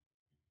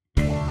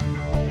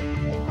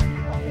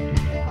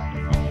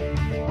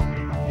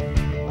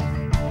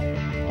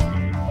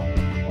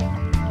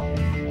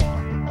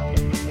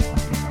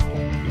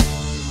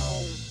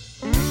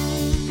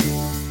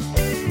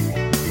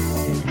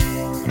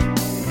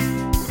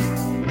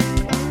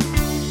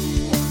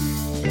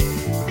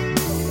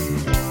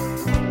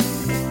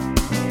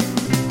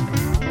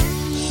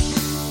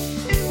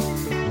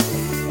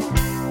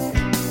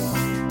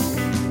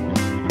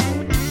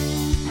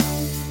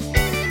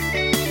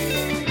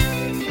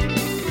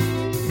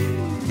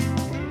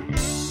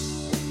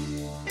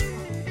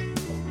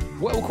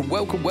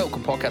welcome,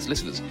 podcast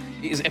listeners.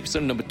 It is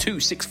episode number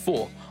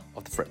 264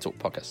 of the Fret Talk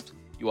podcast.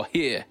 You are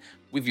here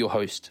with your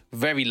host,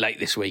 very late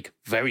this week,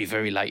 very,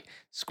 very late,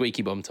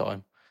 squeaky bum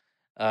time.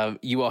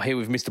 You are here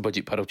with Mr.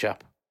 Budget Pedal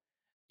Chap.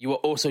 You are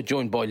also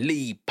joined by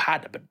Lee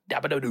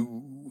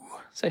Padabadabadoo.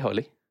 Say hi,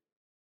 Lee.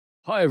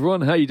 Hi,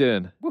 everyone. How you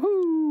doing?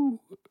 Woohoo!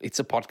 It's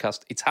a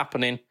podcast. It's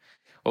happening.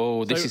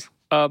 Oh, this is...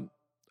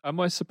 Am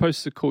I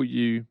supposed to call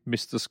you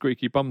Mr.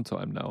 Squeaky Bum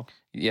Time now?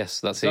 Yes,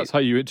 that's it. That's how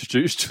you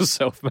introduced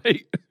yourself,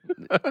 mate.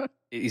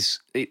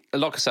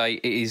 Like I say,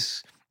 it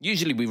is...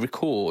 Usually we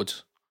record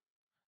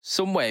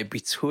somewhere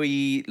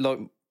between, like,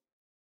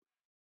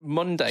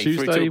 Monday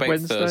Tuesday, through to about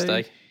Wednesday?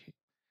 Thursday.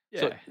 Yeah.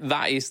 So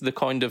that is the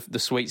kind of the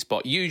sweet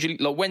spot. Usually,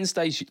 like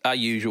Wednesday's our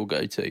usual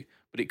go-to,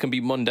 but it can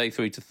be Monday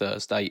through to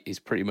Thursday is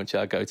pretty much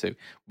our go-to.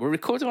 We're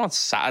recording on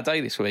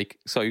Saturday this week,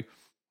 so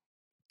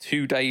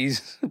 2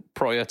 days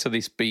prior to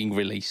this being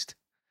released.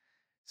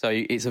 So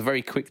it's a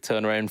very quick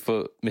turnaround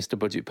for Mr.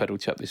 Budget Pedal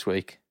Chap this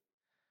week.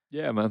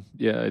 Yeah, man.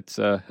 Yeah, it's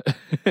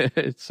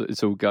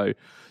it's all go.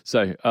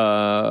 So,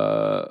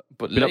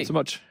 But been up to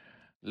much?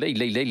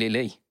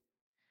 Lee.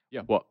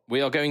 Yeah. What?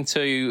 We're going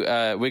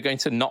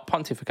to not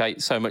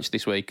pontificate so much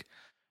this week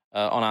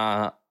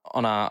on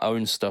our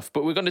own stuff,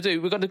 but we're going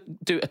to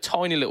do a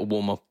tiny little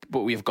warm up.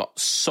 But we've got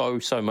so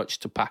much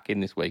to pack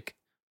in this week.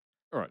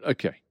 All right.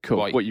 Okay. Cool.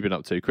 Right. What you been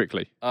up to?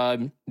 Quickly.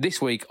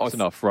 This week, That's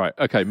enough. Right.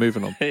 Okay.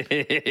 Moving on.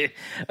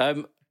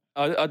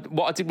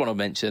 What I did want to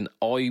mention,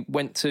 I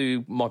went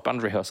to my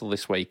band rehearsal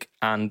this week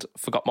and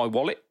forgot my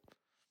wallet,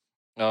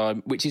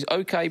 which is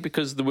okay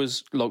because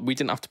we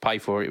didn't have to pay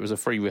for it. It was a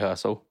free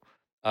rehearsal.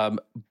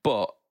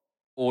 But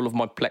all of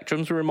my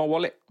plectrums were in my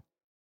wallet,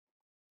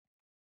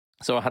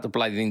 so I had to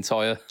play the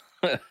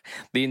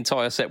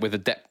entire set with a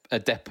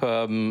Dep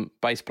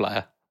bass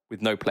player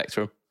with no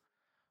plectrum.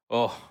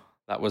 Oh,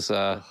 that was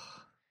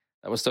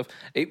tough.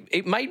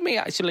 It made me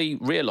actually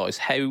realise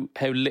how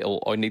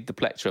little I need the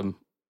plectrum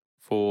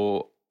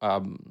for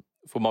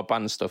my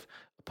band stuff.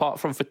 Apart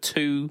from for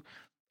two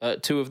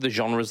of the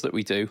genres that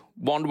we do,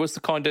 one was the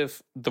kind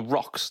of the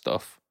rock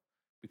stuff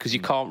because you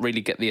can't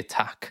really get the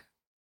attack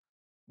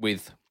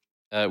with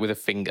a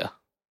finger.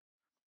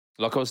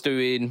 Like I was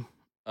doing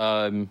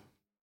like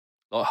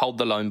Hold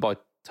the Line by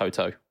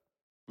Toto.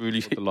 Really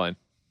Hold the Line.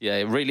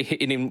 Yeah, really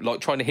hitting him, like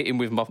trying to hit him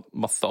with my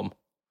thumb,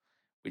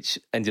 which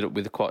ended up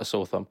with quite a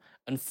sore thumb.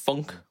 And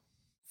funk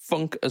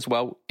as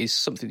well is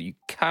something that you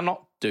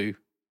cannot do.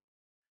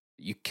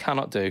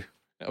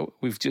 Oh,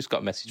 we've just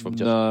got a message from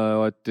Justin.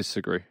 No, I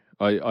disagree.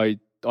 I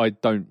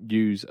don't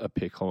use a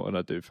pick when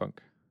I do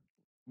funk.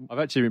 I've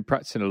actually been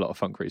practicing a lot of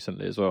funk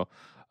recently as well.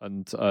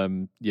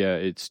 And yeah,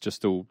 it's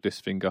just all this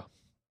finger.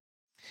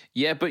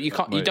 Yeah, but you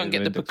don't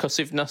get the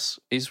percussiveness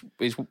is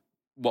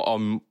what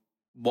I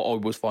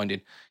was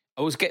finding.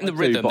 I was getting the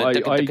rhythm.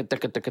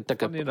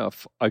 Funny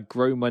enough, I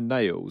grow my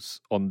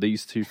nails on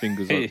these two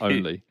fingers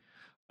only.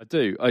 I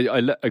do.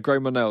 I grow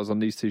my nails on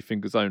these two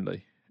fingers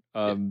only.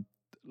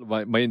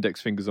 My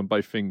index fingers on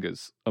both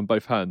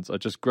hands. I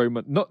just grow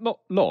my not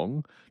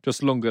long,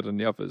 just longer than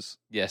the others.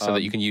 Yeah, so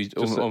that you can use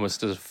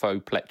almost as a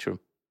faux plectrum.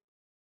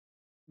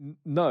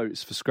 No,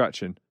 it's for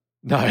scratching.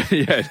 No,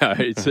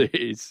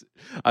 it's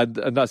and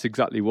that's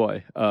exactly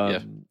why.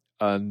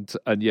 And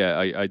yeah,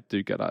 I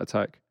do get that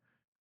attack.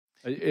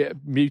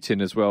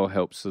 Muting as well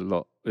helps a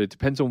lot. It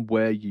depends on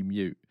where you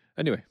mute.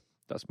 Anyway,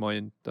 that's my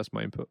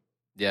input.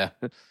 Yeah,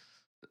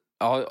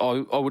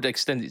 I would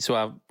extend it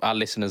to our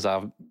listeners,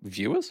 our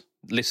viewers,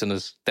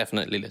 listeners,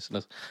 definitely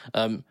listeners.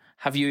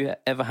 Have you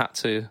ever had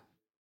to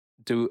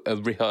do a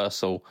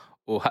rehearsal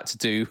or had to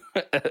do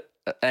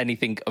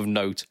anything of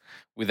note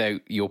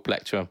without your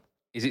plectrum?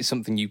 Is it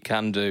something you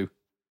can do?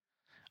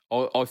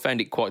 I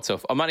found it quite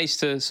tough. I managed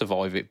to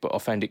survive it, but I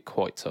found it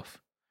quite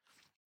tough.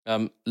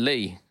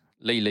 Lee.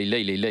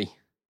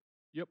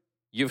 Yep.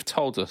 You've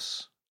told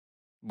us,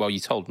 well, you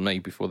told me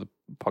before the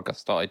podcast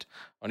started,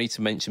 I need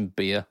to mention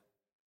beer.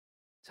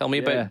 Tell me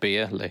about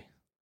beer, Lee.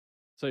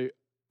 So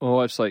my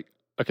wife's like,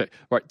 okay,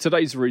 right,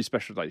 today's a really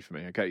special day for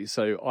me, okay?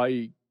 So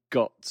I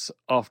got,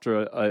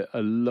 after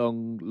a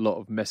long lot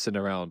of messing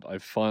around, I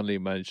finally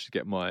managed to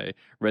get my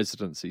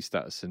residency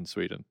status in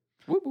Sweden.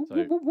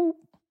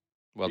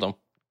 Well done.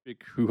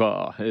 Big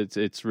hoo-ha.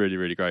 It's really,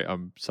 really great.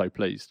 I'm so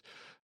pleased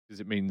because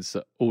it means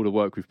that all the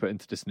work we've put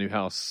into this new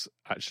house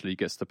actually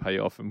gets to pay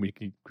off and we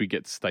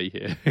get to stay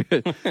here,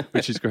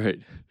 which is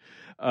great.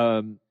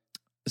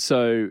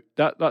 So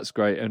that's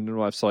great. And my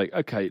wife's like,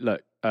 okay,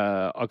 look,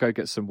 I'll go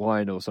get some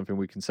wine or something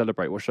we can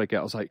celebrate. What should I get?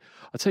 I was like,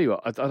 I'll tell you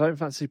what, I don't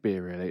fancy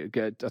beer really.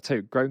 I'll tell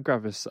you, go and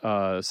grab us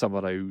some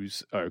of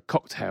those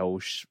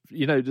cocktails,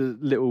 the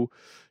little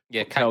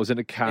cocktails in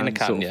a can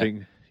sort of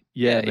thing.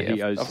 Yeah,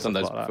 mojitos. I've done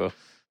those before.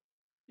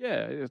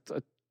 Yeah,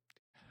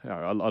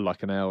 I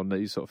like an ale and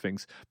these sort of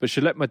things. But she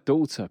let my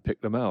daughter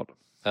pick them out.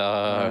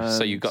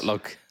 So you got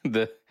like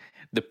the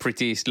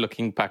prettiest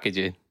looking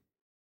packaging.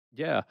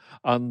 Yeah,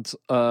 and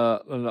I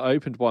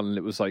opened one and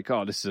it was like,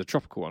 oh, this is a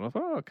tropical one. I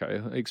thought, oh,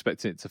 okay, I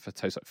expected it to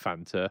taste like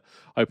Fanta.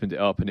 I opened it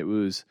up and it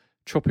was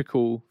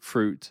tropical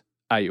fruit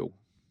ale.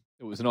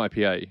 It was an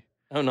IPA.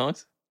 Oh,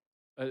 nice.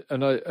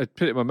 And I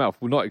put it in my mouth,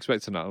 well, not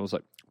expecting that. And I was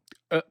like,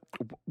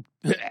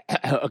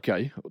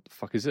 okay, what the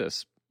fuck is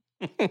this?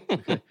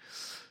 Okay.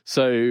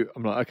 So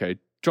I'm like, okay,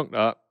 drunk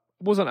that.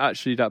 It wasn't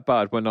actually that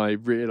bad when I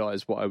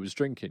realised what I was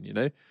drinking, you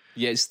know?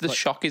 Yeah, it's the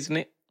shock, isn't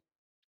it?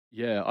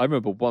 Yeah, I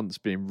remember once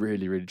being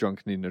really, really drunk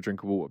and needing a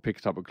drink of water,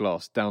 picked up a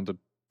glass, downed a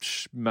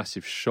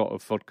massive shot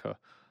of vodka.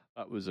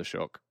 That was a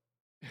shock.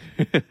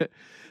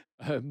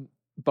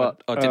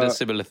 But I did a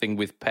similar thing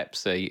with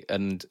Pepsi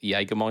and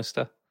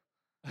Jägermeister.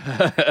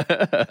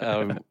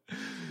 I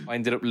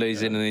ended up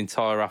losing an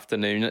entire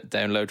afternoon at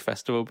Download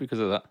Festival because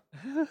of that.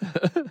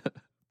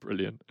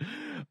 Brilliant.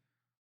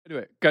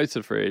 Anyway, go to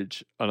the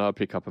fridge and I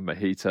pick up a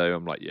mojito.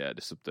 I'm like, yeah,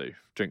 this will do.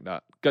 Drink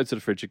that. Go to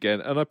the fridge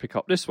again and I pick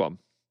up this one.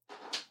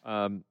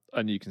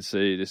 And you can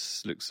see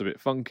this looks a bit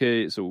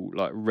funky. It's all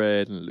like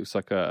red and it looks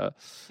like a...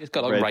 It's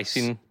got like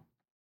racing,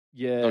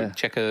 like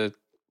checker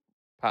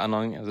pattern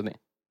on it, hasn't it?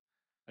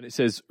 And it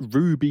says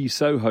Ruby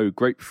Soho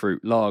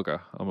Grapefruit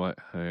Lager. I'm like,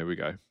 here we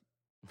go.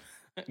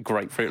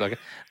 Grapefruit lager.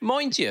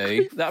 Mind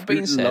you, that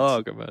being said,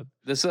 lager, man.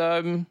 There's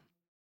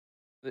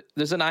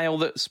an ale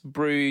that's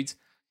brewed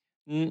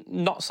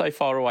not so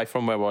far away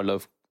from where I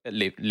live,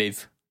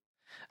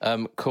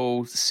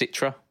 called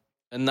Citra,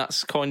 and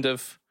that's kind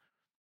of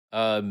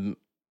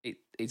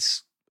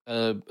it's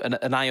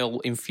an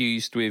ale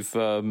infused with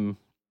kind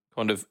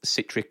of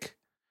citric.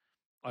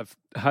 I've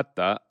had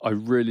that. I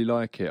really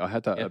like it. I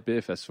had that at a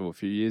beer festival a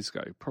few years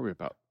ago. Probably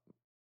about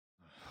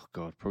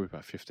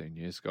 15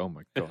 years ago. Oh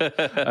my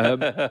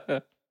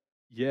god.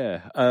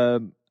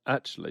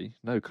 Actually,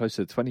 no,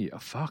 closer to 20. Oh,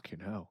 fucking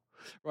hell.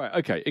 Right,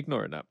 okay,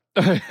 ignoring that.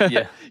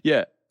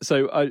 Yeah.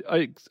 So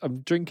I'm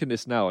drinking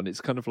this now, and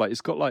it's kind of like,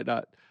 it's got like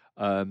that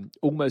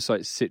almost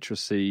like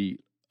citrusy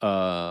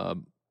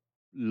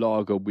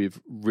lager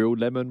with real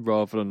lemon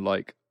rather than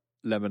like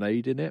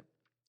lemonade in it.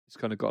 It's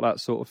kind of got that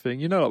sort of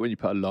thing. You know, like when you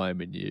put a lime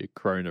in your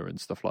Corona and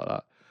stuff like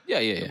that.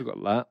 Yeah. I've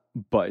got that,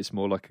 but it's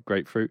more like a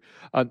grapefruit.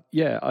 And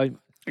yeah, I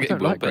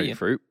don't like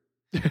grapefruit.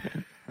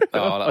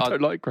 I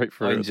don't like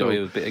grapefruit. I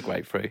enjoy a bit of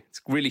grapefruit.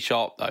 It's really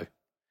sharp though,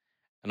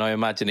 and I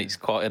imagine it's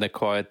quite an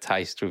acquired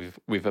taste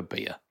with a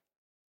beer.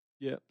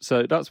 Yeah,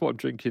 so that's what I'm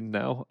drinking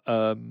now.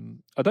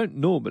 I don't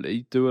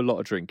normally do a lot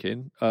of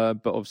drinking,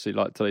 but obviously,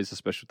 like today's a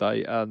special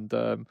day, and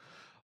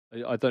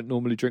I don't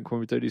normally drink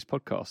when we do these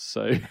podcasts.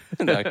 So,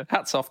 no,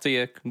 hats off to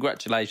you.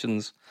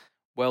 Congratulations.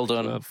 Well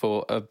done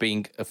for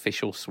being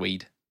official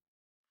Swede.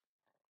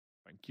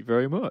 Thank you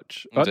very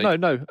much.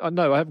 No,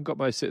 I haven't got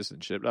my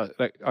citizenship.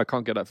 I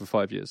can't get that for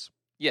 5 years.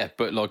 Yeah,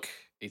 but like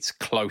it's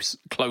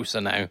closer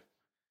now.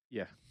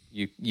 Yeah,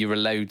 you're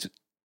allowed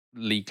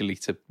legally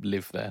to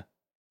live there.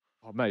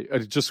 Oh, mate,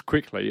 just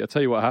quickly, I'll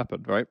tell you what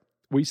happened, right?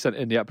 We sent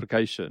in the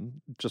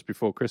application just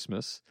before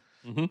Christmas.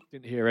 Mm-hmm.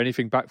 Didn't hear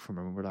anything back from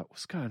them. And we're like,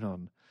 what's going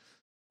on?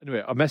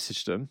 Anyway, I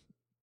messaged them,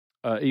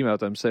 emailed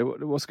them, say,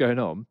 what's going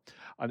on?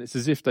 And it's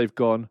as if they've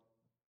gone,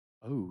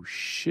 oh,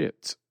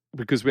 shit.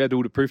 Because we had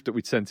all the proof that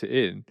we'd sent it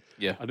in.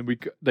 Yeah. And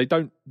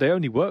then they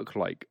only work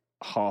like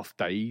half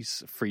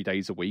days, 3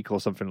 days a week or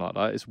something like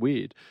that. It's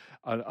weird.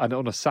 And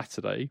on a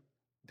Saturday,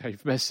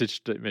 they've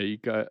messaged me,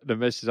 the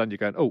message and you're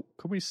going, oh,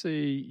 can we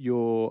see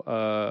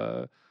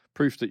your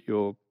proof that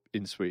you're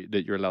in Sweden,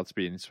 that you're allowed to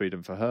be in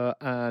Sweden for her,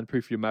 and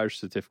proof of your marriage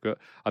certificate?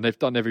 And they've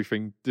done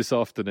everything this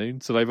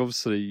afternoon, so they've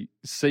obviously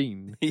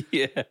seen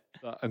that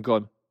and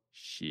gone,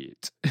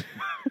 shit.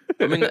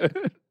 I mean,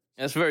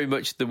 that's very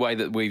much the way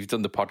that we've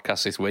done the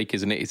podcast this week,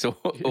 isn't it? It's all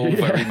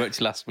very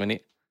much last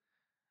minute.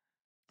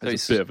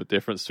 There's a bit of a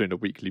difference between a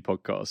weekly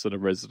podcast and a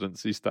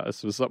residency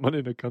status for someone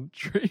in a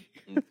country.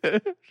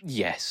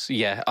 Yes,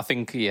 yeah. I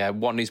think,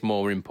 one is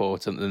more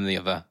important than the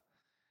other.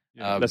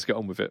 Yeah, let's get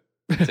on with it.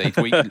 Indeed.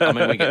 We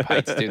get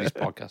paid to do this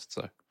podcast,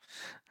 so.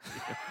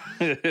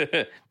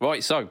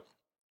 Right, so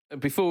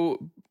before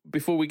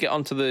we get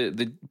on to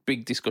the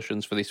big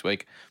discussions for this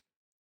week,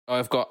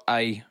 I've got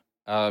a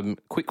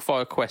quick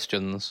fire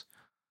questions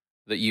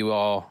that you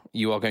are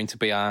going to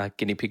be our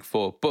guinea pig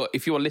for. But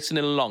if you are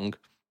listening along,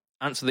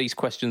 answer these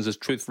questions as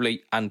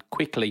truthfully and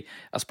quickly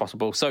as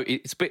possible. So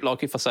it's a bit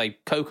like if I say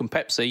Coke and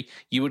Pepsi,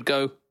 you would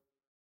go...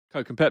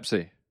 Coke and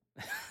Pepsi.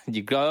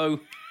 You go...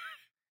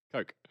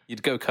 Coke.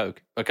 You'd go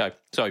Coke. Okay,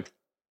 so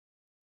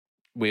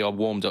we are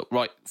warmed up.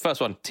 Right, first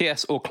one,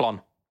 TS or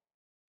Klon?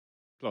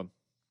 Klon.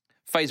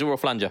 Phaser or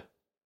Flanger?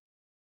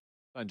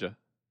 Flanger.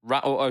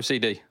 Rat or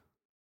OCD?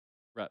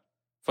 Rat.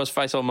 Fuzz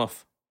face or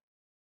muff?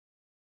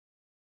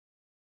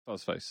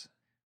 Fuzz face.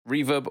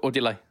 Reverb or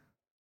delay?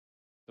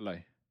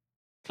 Delay.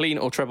 Clean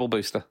or treble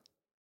booster?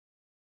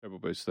 Treble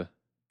booster.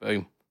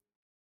 Boom.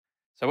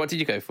 So what did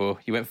you go for?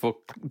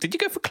 Did you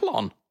go for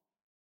Klon?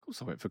 Of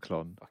course I went for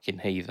Klon. Fucking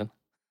heathen.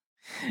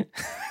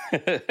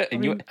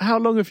 How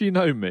long have you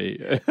known me?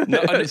 No,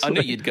 I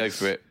knew you'd go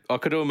for it. I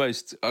could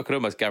almost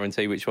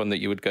guarantee which one that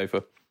you would go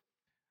for.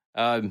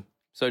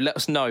 So let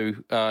us know in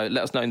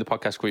the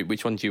podcast group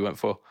which one you went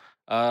for.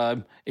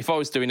 If I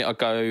was doing it, I'd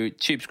go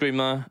Tube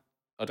Screamer.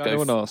 No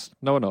one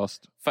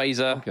asked.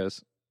 Phaser. Who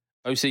cares?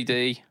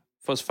 OCD.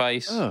 Fuzz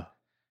face.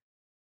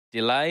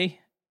 Delay.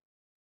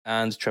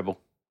 And treble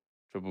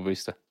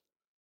booster.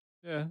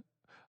 Yeah.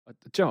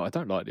 Joe, I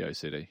don't like the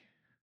OCD.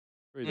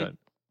 Really don't.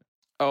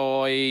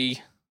 I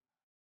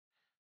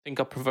think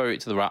I prefer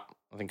it to the rat.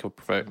 I think I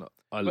prefer it.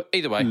 But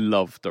either way,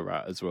 love the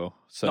rat as well.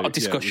 So not a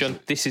discussion.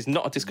 This is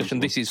not a discussion.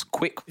 This is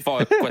quick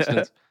fire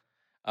questions.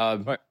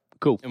 Right,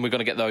 cool. And we're going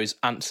to get those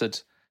answered,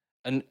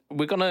 and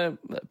we're going to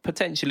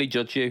potentially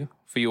judge you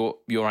for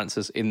your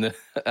answers in the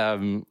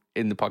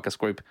podcast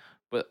group.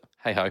 But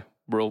hey ho,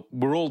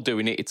 we're all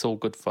doing it. It's all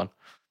good fun.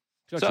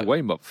 Judge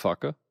away,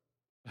 motherfucker.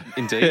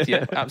 Indeed,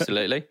 yeah,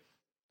 absolutely.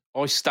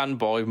 I stand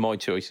by my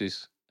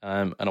choices,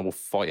 and I will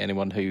fight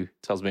anyone who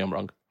tells me I'm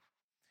wrong.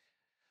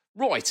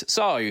 Right,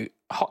 so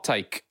hot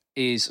take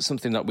is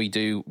something that we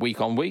do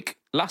week on week.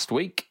 Last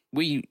week,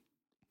 we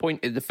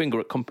pointed the finger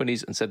at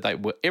companies and said they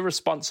were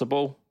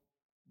irresponsible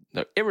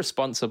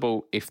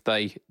if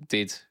they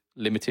did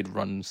limited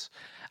runs.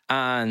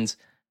 And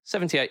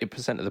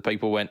 78% of the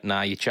people went,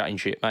 nah, you're chatting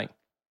shit, mate.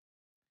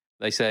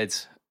 They said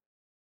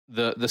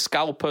the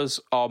scalpers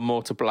are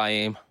more to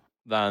blame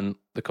than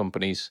the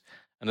companies,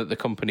 and that the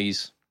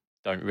companies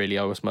don't really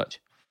owe us much.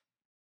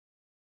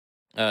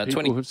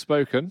 People have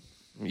spoken.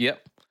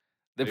 Yep.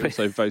 They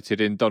also voted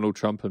in Donald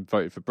Trump and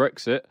voted for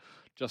Brexit.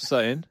 Just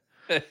saying.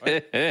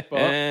 Right?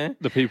 But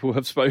the people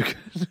have spoken.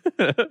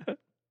 But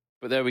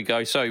there we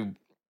go. So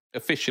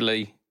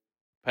officially,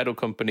 pedal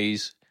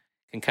companies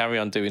can carry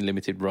on doing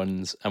limited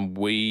runs, and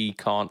we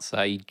can't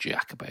say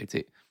jack about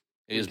it.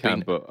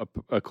 But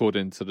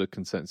according to the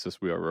consensus,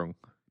 we are wrong.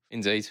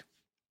 Indeed.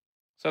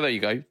 So there you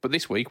go. But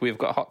this week we've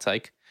got a hot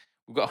take.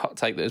 We've got a hot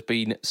take that has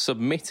been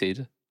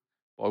submitted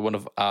by one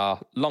of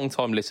our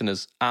long-time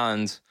listeners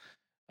and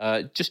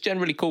just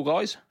generally cool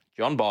guys,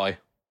 John By.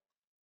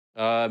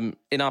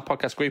 In our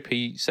podcast group,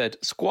 he said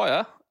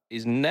Squier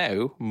is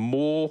now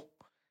more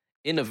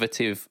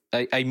innovative,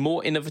 a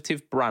more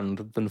innovative brand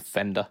than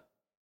Fender.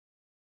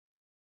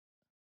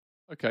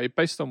 Okay,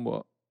 based on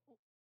what?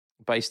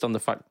 Based on the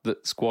fact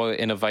that Squier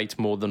innovates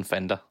more than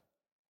Fender,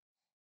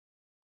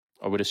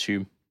 I would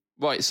assume.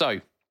 Right, so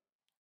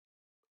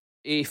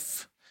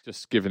if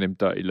just giving him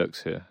dirty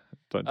looks here,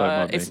 don't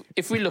mind me.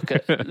 If we look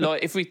at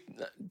if we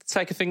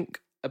take a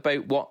think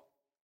about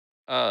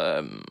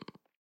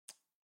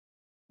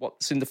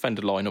what's in the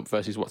Fender lineup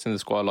versus what's in the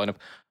Squier lineup,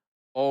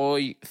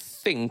 I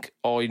think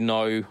I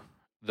know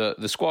that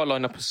the Squier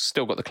lineup has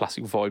still got the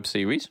classic Vibe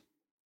series,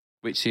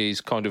 which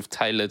is kind of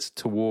tailored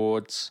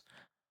towards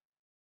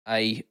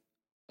a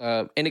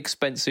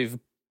inexpensive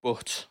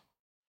but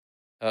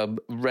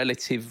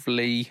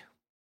relatively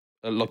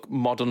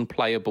modern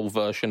playable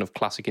version of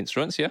classic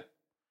instruments. Yeah,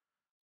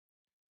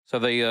 so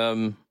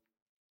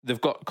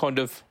they've got kind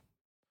of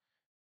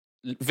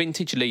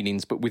vintage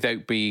leanings, but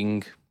without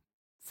being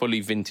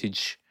fully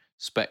vintage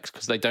specs,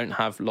 because they don't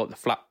have like the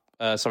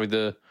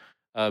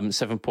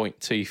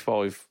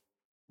 7.25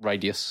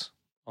 radius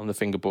on the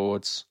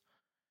fingerboards.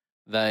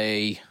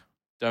 They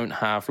don't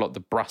have like the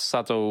brass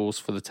saddles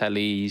for the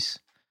tellies,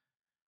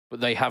 but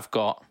they have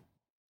got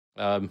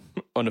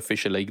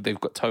unofficially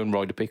they've got Tone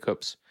Rider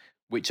pickups,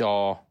 which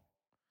are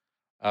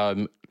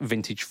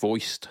vintage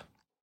voiced.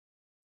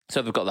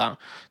 So they've got that.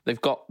 They've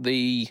got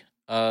the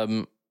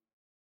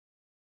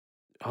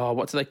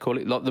what do they call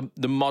it? Like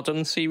the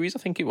modern series, I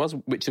think it was,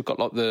 which have got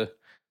like the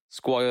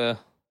Squier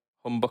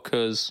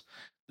humbuckers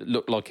that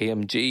look like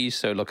EMGs,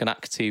 so like an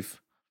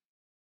active,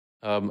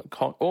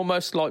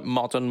 almost like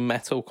modern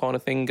metal kind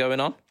of thing going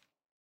on.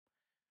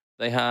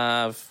 They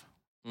have,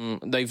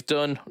 they've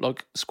done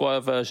like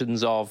Squier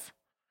versions of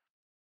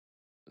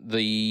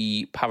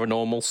the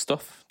paranormal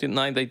stuff, didn't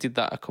they? They did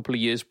that a couple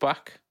of years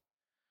back.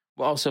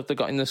 What else have they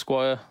got in the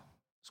Squier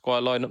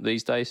lineup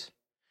these days?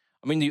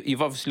 I mean,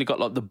 you've obviously got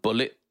like the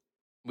Bullet,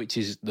 which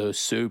is the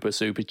super,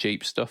 super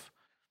cheap stuff.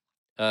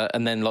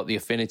 And then like the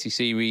Affinity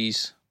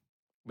series,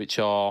 which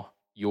are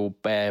your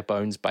bare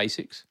bones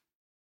basics.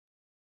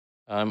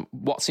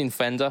 What's in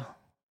Fender?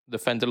 The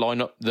Fender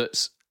lineup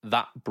that's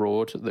that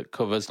broad, that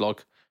covers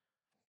like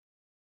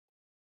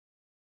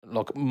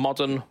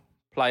modern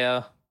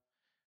player,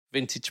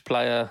 vintage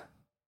player,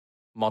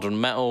 modern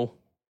metal.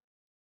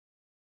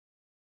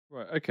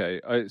 Right,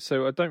 okay.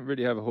 So I don't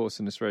really have a horse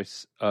in this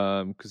race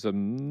because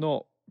I'm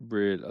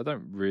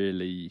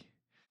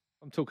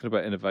talking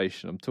about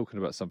innovation. I'm talking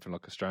about something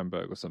like a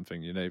Strandberg or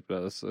something,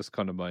 but that's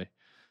kind of my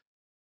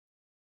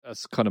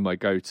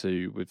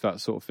go-to with that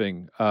sort of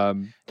thing.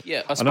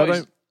 Yeah, I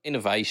suppose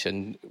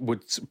innovation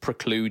would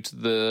preclude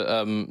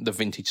the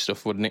vintage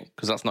stuff, wouldn't it?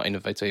 Because that's not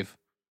innovative.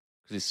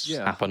 Because it's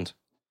happened.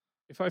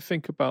 If I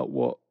think about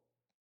what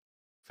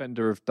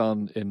Fender have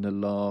done in the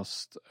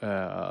last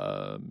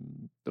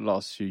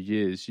few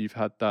years, you've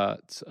had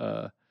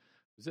that.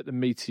 Was it the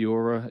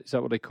Meteora? Is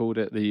that what they called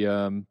it?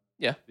 The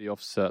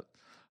offset,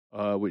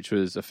 which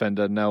was a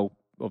Fender. Now,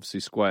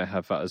 obviously, Squier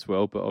have that as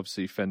well, but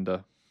obviously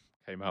Fender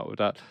came out with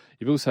that.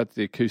 You've also had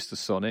the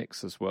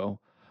Acoustasonics as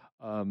well,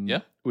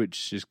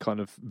 which is kind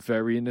of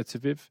very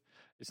innovative.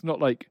 It's not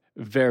like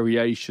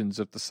variations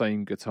of the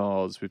same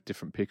guitars with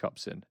different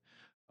pickups in.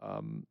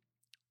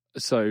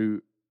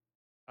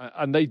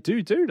 And they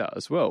do that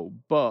as well.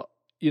 But,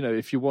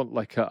 if you want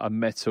like a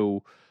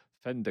metal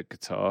Fender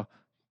guitar,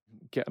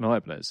 get an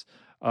Ibanez.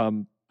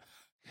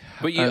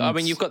 But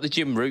you've got the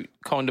Jim Root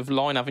kind of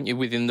line, haven't you,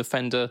 within the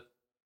Fender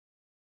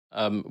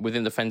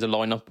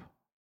lineup?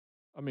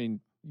 I mean,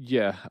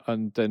 yeah,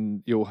 and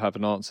then you'll have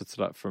an answer to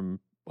that from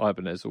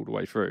Ibanez all the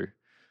way through.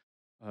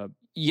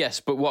 Yes,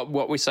 but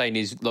what we're saying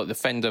is like the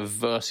Fender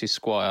versus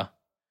Squier.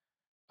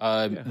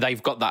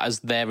 They've got that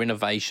as their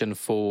innovation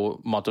for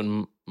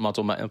modern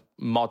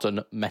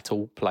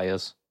metal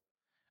players,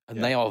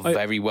 and they are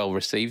very well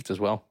received as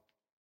well.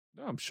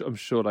 I'm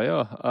sure they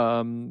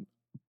are.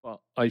 But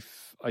I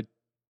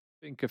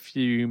think a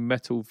few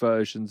metal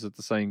versions of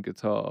the same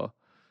guitar,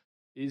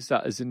 is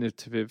that as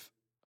innovative?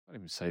 I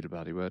can't even say the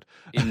bloody word.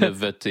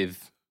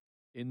 Innovative.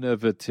 There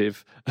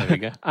we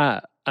go.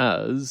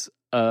 As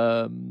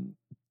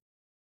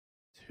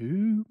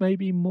 2,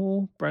 maybe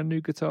more brand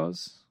new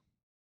guitars.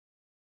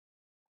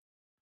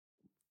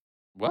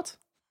 What?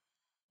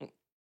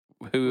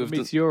 Who have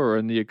Meteora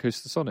and the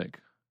Acoustasonic?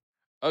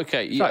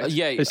 Okay, fact,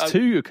 There's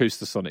 2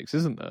 Acoustasonics,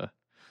 isn't there?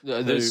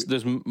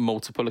 There's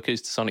multiple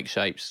Acoustasonic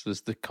shapes.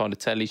 There's the kind of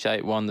telly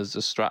shape one. There's a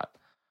Strat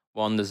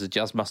one. There's a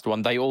Jazzmaster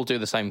one. They all do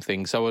the same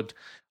thing. So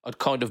I'd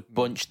kind of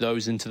bunch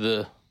those into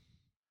the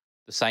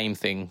same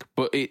thing.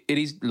 But it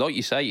is, like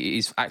you say, it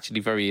is actually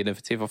very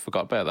innovative. I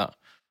forgot about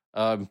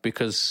that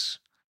because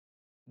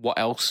what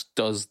else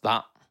does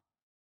that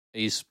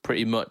is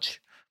pretty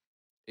much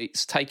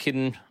it's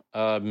taking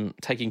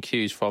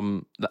cues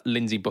from that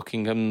Lindsey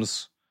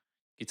Buckingham's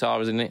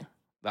guitar, isn't it?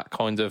 That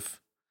kind of.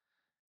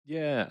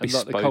 Yeah, and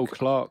like the Cole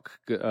Clark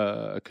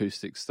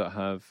acoustics that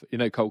have,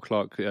 Cole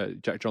Clark,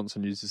 Jack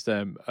Johnson uses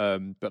them,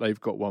 but they've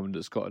got one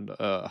that's got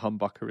a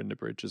humbucker in the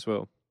bridge as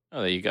well. Oh,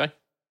 there you go.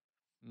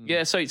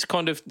 Yeah, so it's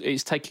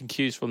taking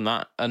cues from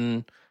that,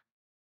 and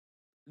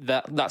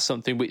that's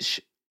something which,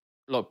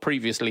 like,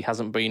 previously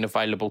hasn't been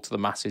available to the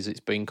masses.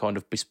 It's been kind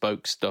of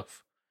bespoke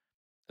stuff,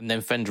 and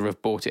then Fender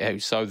have bought it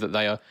out so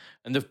that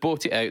they've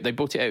bought it out. They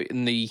bought it out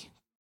in the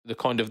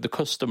kind of the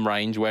custom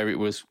range where it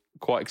was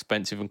quite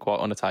expensive and quite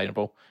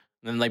unattainable.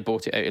 And then they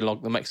bought it out in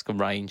like the Mexican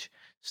range,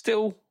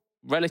 still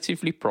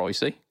relatively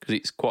pricey because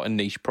it's quite a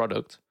niche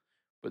product.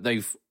 But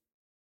they've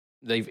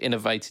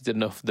innovated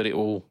enough that it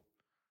will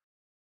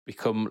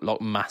become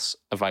like mass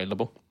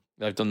available.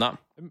 They've done that.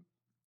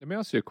 Let me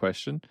ask you a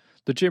question.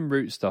 The Jim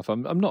Root stuff,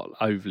 I'm not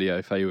overly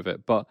au fait with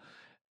it, but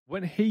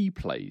when he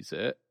plays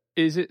it,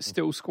 is it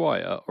still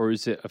Squier or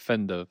is it a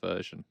Fender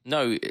version?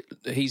 No,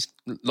 he's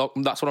like,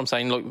 that's what I'm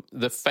saying. Like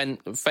the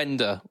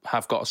Fender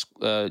have got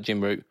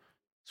Jim Root,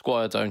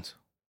 Squier don't.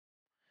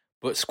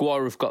 But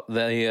Squier have got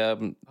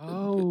the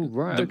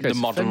the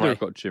modern Fender have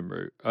got Jim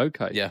Root.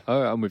 Okay, yeah,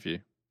 I'm with you.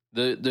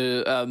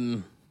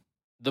 The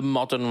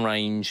modern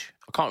range.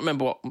 I can't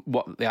remember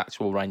what the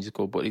actual range is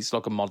called, but it's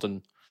like a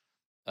modern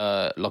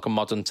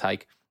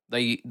take.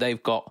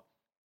 They've got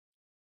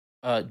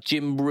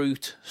Jim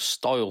Root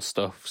style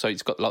stuff. So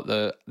it's got like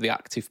the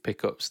active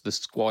pickups, the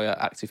Squier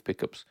active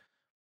pickups,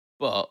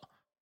 but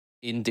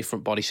in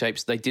different body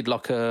shapes. They did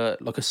like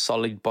a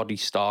solid body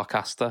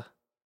Starcaster.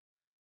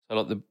 So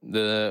like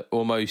the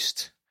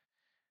almost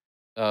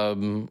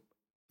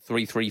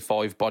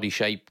 335 body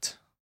shaped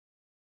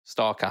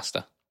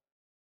Starcaster.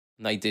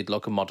 And they did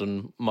like a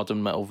modern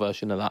metal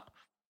version of that.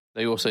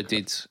 They also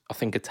did, I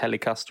think, a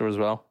Telecaster as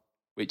well,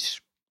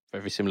 which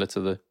very similar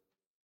to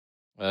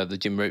the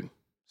Jim Root.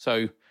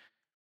 So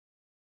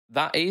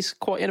that is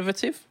quite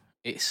innovative.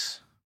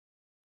 It's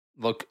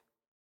like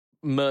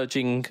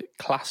merging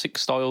classic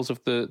styles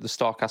of the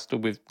Starcaster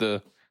with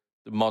the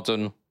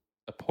modern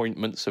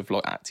appointments of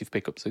like active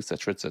pickups,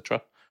 etc.,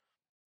 etc.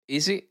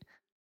 Is it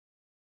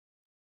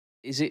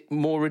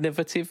more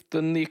innovative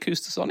than the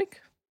Acoustasonic?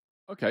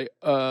 Okay,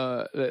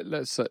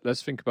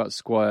 let's think about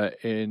Squier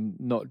in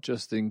not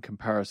just in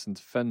comparison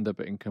to Fender,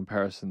 but in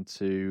comparison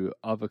to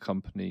other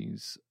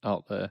companies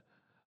out there.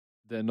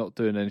 They're not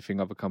doing anything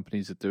other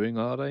companies are doing,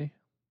 are they?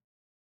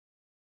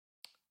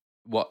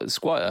 What,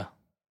 Squier?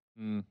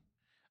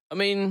 I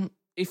mean,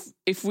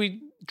 if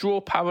we draw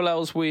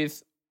parallels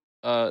with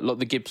like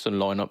the Gibson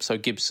lineup, so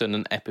Gibson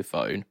and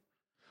Epiphone.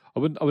 I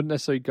wouldn't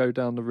necessarily go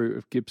down the route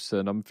of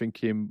Gibson. I'm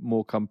thinking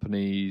more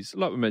companies,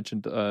 like we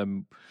mentioned,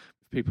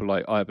 people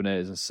like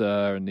Ibanez and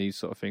Sir and these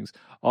sort of things.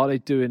 Are they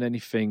doing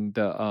anything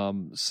that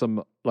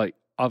some like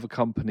other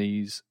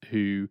companies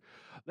who,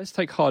 let's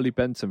take Harley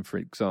Benton for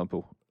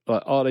example.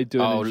 Like, are they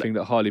doing anything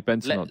that Harley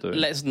Benton not doing?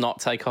 Let's not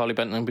take Harley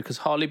Benton because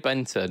Harley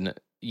Benton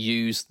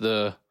used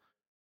the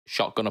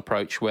shotgun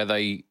approach where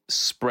they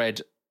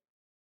spread,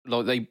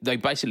 like they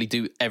basically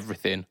do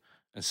everything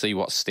and see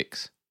what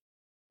sticks.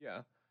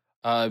 Yeah.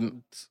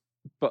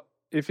 But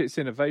if it's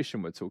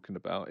innovation we're talking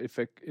about, if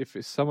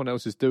it's someone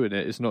else is doing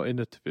it, it's not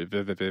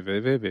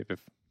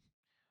innovative.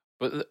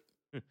 But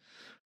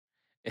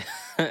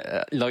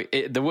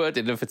the word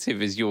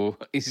innovative is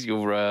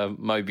your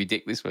Moby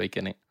Dick this week,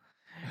 isn't it?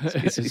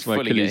 It's my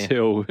Achilles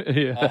heel.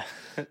 Yeah.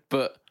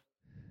 But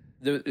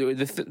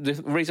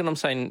the reason I'm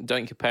saying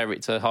don't compare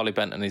it to Harley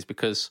Benton is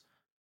because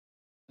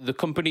the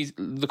companies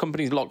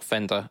like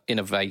Fender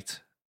innovate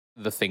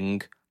the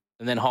thing,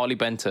 and then Harley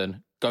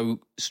Benton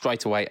go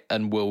straight away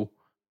and will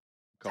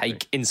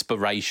take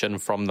inspiration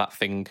from that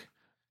thing.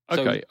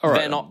 Okay, so all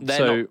right.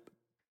 They're not.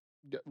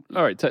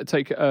 All right,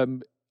 take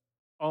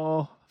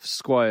are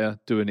Squire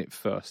doing it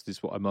first?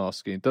 Is what I'm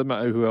asking. It doesn't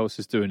matter who else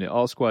is doing it.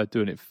 Are Squire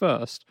doing it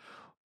first,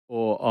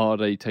 or are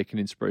they taking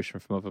inspiration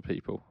from other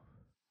people?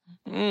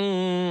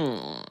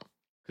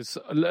 Because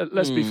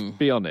let's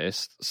be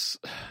honest,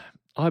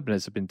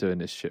 Ibanez have been doing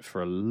this shit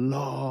for a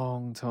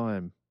long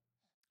time.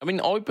 I mean,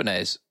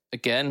 Ibanez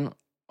again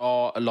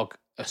are like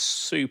a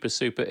super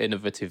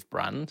innovative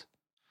brand,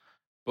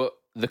 but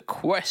the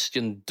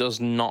question does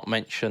not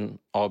mention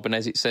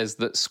Ibanez. It says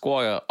that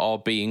Squire are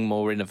being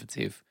more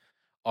innovative,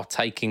 are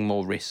taking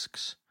more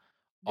risks.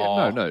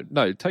 Yeah,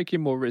 no. Taking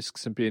more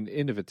risks and being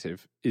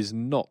innovative is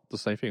not the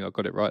same thing. I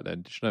got it right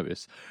then. Did you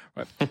notice?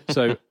 Right.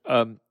 So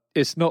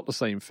it's not the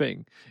same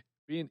thing.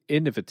 Being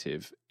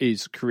innovative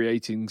is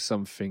creating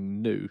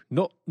something new,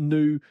 not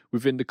new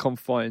within the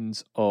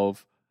confines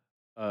of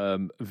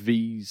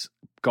V's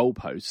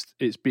goalpost.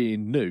 It's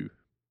being new,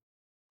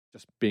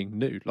 just being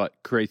new, like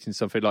creating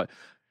something, like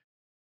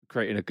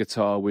creating a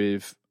guitar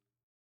with,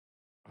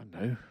 I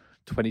don't know,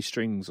 20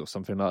 strings or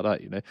something like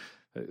that. You know,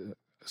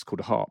 it's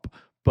called a harp.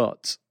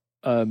 But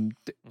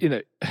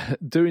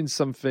doing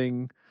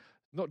something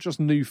not just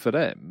new for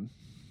them,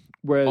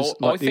 whereas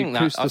the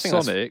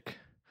Acoustasonic.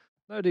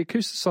 No, the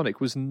Acoustasonic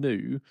was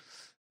new,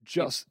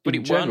 but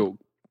in general.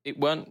 It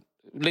weren't.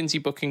 Lindsey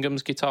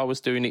Buckingham's guitar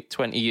was doing it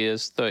 20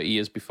 years, 30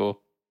 years before.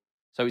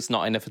 So it's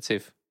not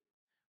innovative.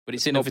 But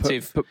it's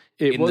innovative.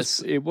 It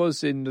was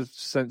in the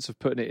sense of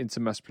putting it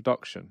into mass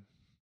production.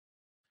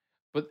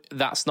 But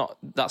that's not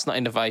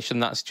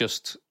innovation. That's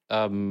just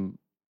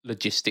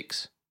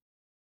logistics.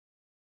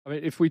 I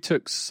mean, if we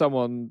took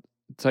someone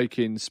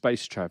taking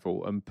space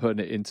travel and putting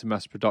it into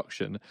mass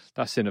production,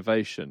 that's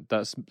innovation.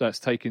 That's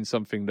taking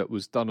something that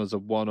was done as a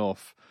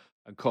one-off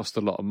and cost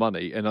a lot of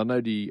money. And I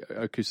know the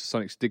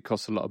Acoustasonics did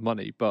cost a lot of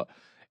money, but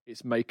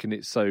it's making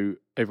it so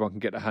everyone can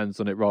get their hands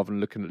on it rather than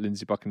looking at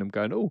Lindsey Buckingham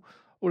going, oh,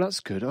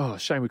 that's good. Oh,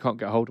 shame we can't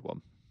get a hold of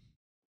one.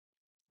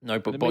 No,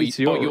 but by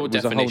your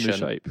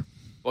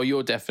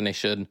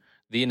definition,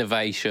 the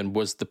innovation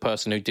was the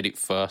person who did it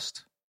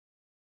first,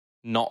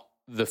 not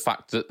the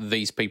fact that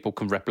these people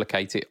can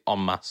replicate it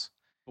en masse.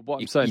 But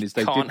what I'm saying is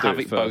they can't have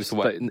it both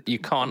ways. You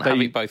can't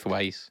have it both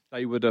ways.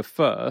 They were the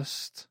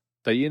first.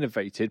 They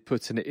innovated,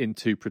 putting it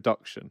into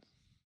production.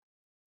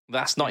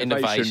 That's not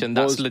innovation.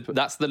 That's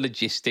the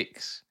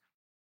logistics.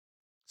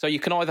 So you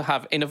can either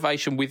have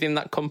innovation within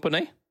that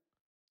company,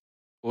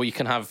 or you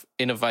can have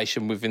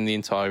innovation within the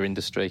entire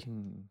industry.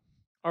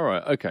 All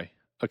right. Okay.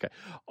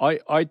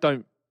 I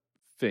don't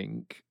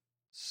think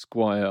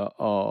Squire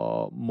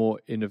are more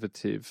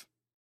innovative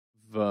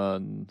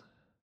than.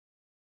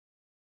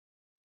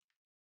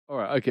 All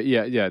right. Okay.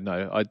 Yeah.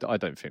 No, I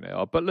don't think they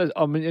are. But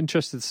I'm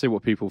interested to see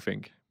what people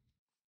think.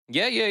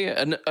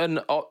 Yeah.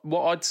 And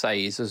what I'd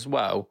say is as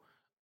well,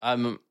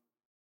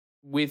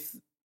 with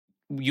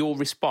your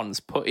response,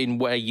 put in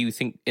where you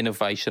think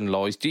innovation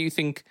lies. Do you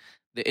think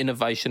the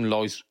innovation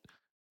lies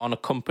on a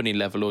company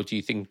level, or do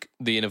you think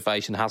the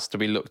innovation has to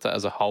be looked at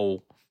as a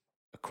whole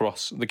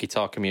across the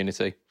guitar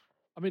community?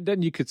 I mean,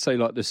 then you could say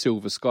like the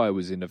Silver Sky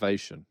was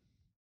innovation.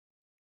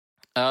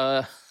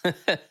 Do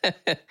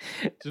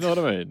you know what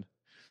I mean?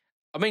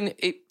 I mean,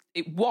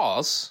 it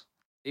was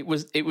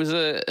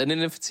an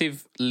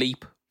innovative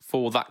leap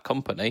for that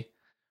company,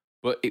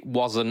 but it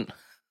wasn't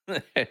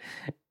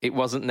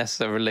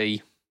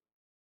necessarily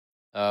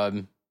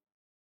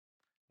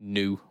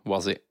new,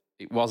 was it?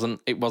 It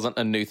wasn't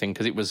a new thing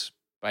because it was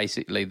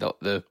basically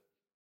the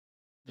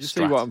you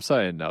see what I'm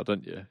saying now,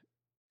 don't you?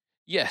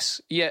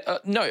 Yes, yeah.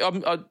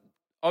 No,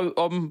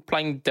 I'm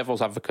playing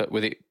devil's advocate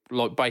with it,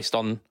 like based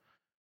on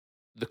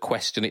the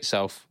question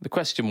itself. The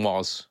question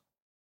was,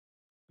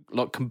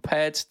 like,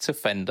 compared to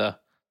Fender,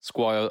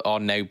 Squire are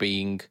now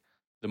being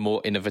the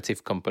more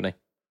innovative company.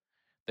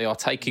 They are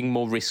taking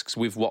more risks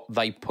with what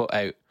they put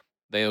out.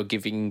 They are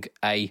giving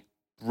a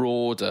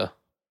broader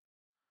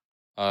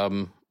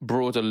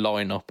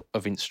lineup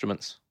of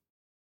instruments.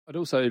 I'd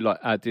also like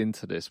add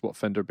into this what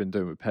Fender have been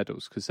doing with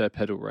pedals, because their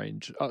pedal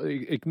range,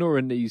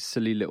 ignoring these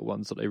silly little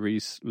ones that they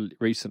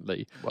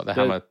recently. Well, the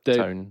Hammer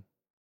Tone.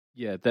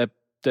 Yeah,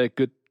 their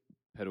good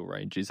pedal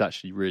range is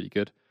actually really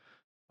good,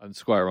 and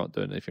Squire aren't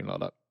doing anything like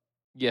that.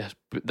 Yes,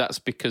 but that's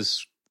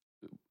because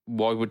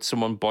why would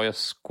someone buy a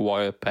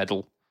Squire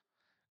pedal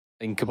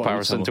in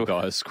comparison to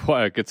a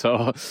Squire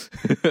guitar?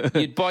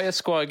 You'd buy a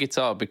Squire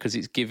guitar because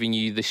it's giving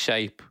you the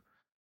shape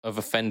of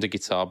a Fender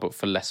guitar, but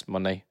for less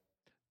money.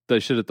 They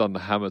should have done the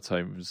Hammer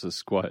Tones as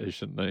Squire,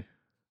 shouldn't they?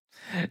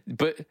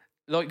 But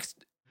like,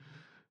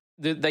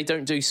 they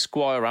don't do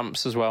Squire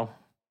amps as well.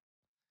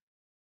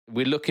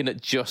 We're looking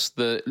at just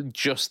the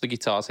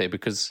guitars here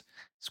because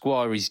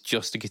Squire is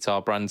just a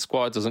guitar brand.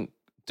 Squire doesn't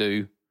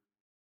do.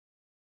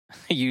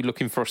 Are you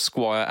looking for a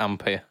Squire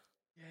amp here?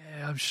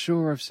 Yeah, I'm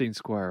sure I've seen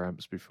Squire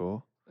amps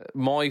before.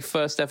 My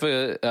first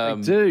ever.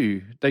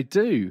 They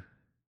do.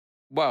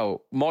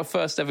 Well, my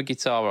first ever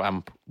guitar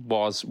amp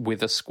was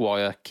with a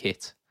Squire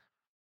kit.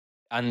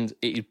 And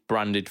it is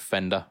branded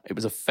Fender. It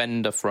was a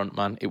Fender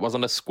frontman. It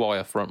wasn't a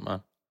Squire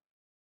frontman.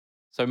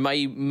 So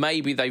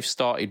maybe they've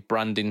started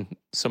branding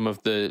some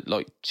of the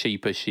like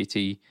cheaper,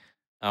 shitty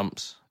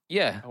amps.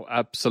 Yeah. Oh,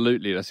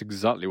 absolutely. That's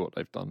exactly what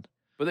they've done.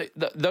 But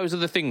those are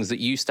the things that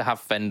used to have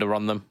Fender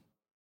on them.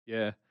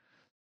 Yeah.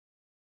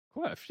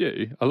 Quite a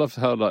few. I love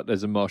how like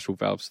there's a Marshall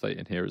valve state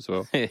in here as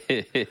well.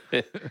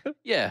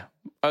 Yeah.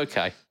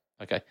 Okay.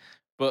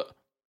 But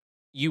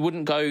you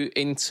wouldn't go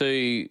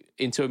into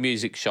a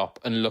music shop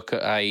and look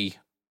at a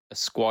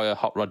Squier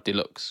Hot Rod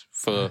Deluxe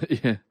for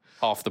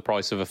half the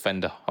price of a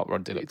Fender Hot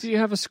Rod Deluxe. Do you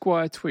have a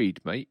Squier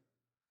Tweed, mate?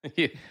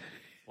 Yeah.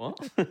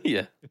 What?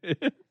 Yeah.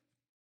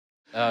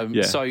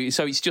 So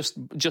it's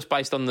just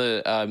based on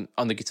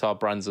the guitar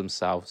brands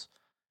themselves.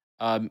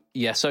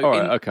 Yeah. So all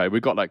right, okay, we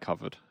got that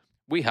covered.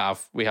 We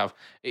have. It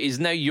is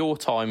now your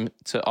time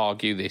to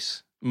argue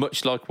this,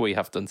 much like we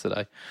have done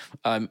today.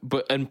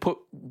 But put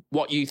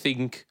what you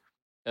think,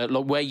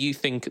 like where you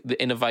think the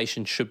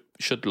innovation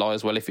should lie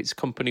as well. If it's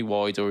company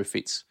wide or if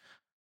it's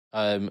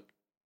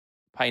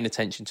paying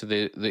attention to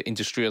the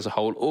industry as a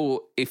whole,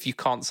 or if you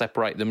can't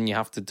separate them and you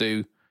have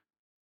to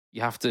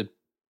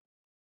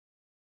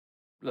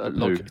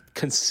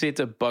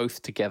consider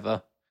both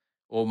together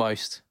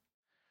almost.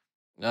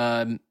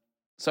 So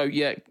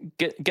yeah,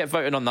 get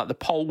voting on that. The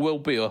poll will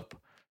be up.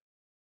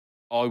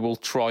 I will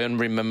try and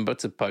remember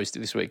to post it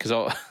this week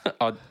because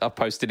I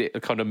posted it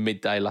kind of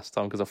midday last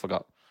time because I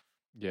forgot.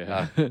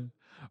 Yeah.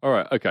 All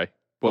right. Okay.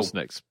 What's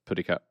next,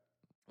 Puddy Cat?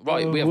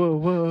 Right.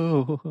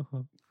 Whoa.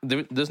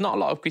 There's not a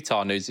lot of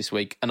guitar news this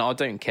week, and I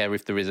don't care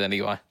if there is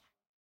anyway,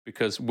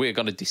 because we're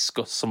going to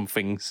discuss some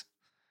things.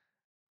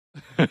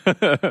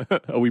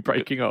 Are we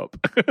breaking up?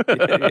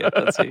 yeah,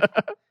 that's it.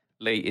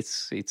 Lee,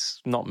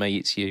 it's not me,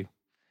 it's you.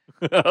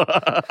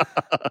 I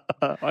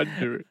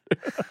knew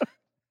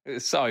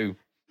it. So,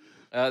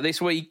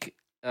 this week,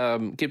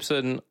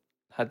 Gibson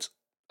had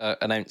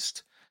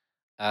announced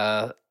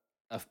a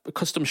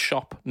custom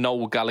shop,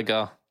 Noel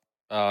Gallagher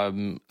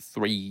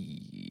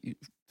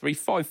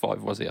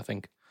 355 was it? I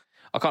think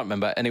I can't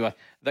remember. Anyway,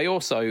 they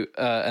also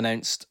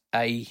announced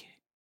an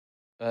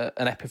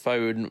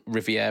Epiphone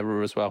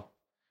Riviera as well,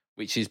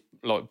 which is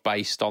like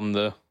based on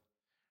the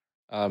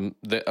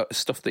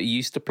stuff that he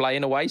used to play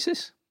in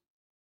Oasis.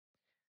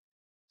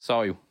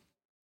 So,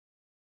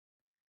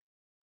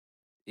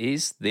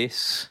 is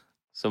this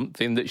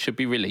something that should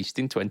be released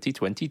in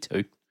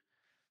 2022?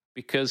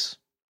 Because,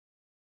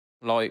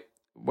 like,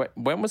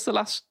 when was the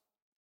last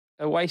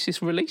Oasis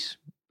release?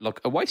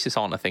 Like, Oasis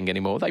aren't a thing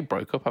anymore. They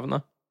broke up, haven't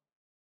they?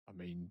 I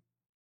mean,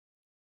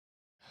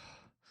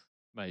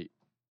 mate,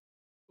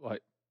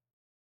 like,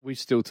 we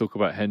still talk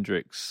about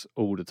Hendrix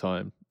all the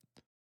time.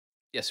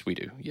 Yes, we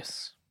do.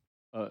 Yes.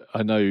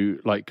 I know,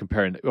 like,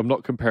 I'm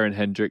not comparing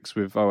Hendrix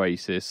with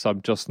Oasis.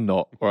 I'm just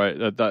not,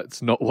 right?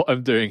 That's not what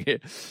I'm doing here.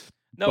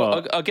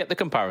 No, I get the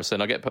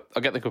comparison. I get the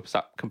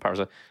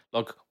comparison.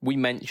 Like, we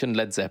mentioned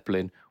Led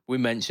Zeppelin, we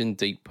mentioned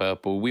Deep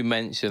Purple, we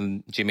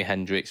mentioned Jimi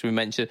Hendrix, we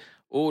mentioned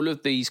all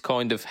of these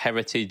kind of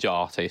heritage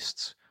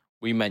artists.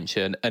 We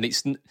mention, and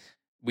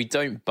we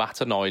don't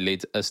bat an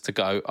eyelid as to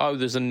go, oh,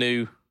 there's a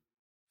new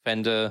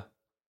Fender,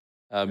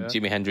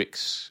 Jimi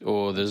Hendrix,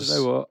 or there's. You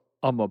know what?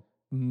 I'm a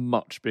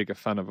much bigger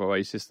fan of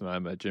Oasis than I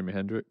am at Jimi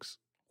Hendrix.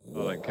 I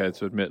don't care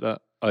to admit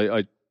that.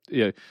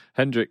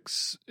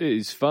 Hendrix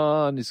is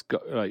fun. He's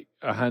got like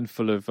a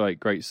handful of like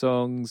great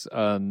songs,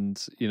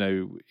 and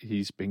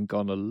he's been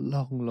gone a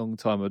long, long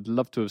time. I'd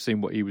love to have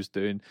seen what he was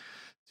doing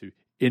to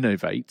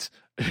innovate,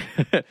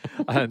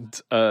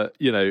 and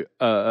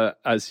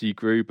as he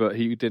grew, but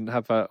he didn't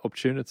have that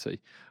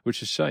opportunity,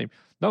 which is a shame.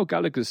 Noel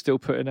Gallagher's still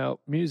putting out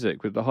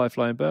music with the High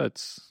Flying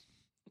Birds.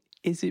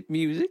 Is it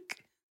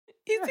music?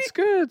 It's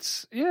good.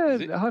 Yeah,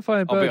 the High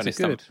Flying Birds are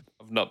good.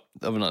 I've not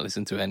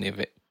listened to any of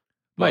it.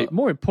 Mate,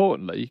 more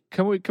importantly,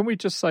 can we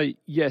just say,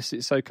 yes,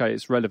 it's okay,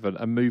 it's relevant,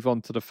 and move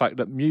on to the fact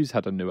that Muse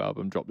had a new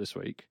album drop this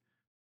week?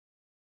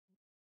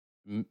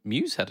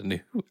 Muse had a new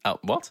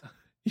album? What?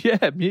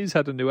 Yeah, Muse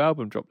had a new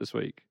album drop this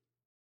week.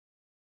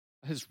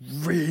 It's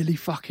really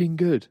fucking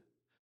good.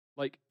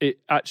 Like, it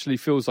actually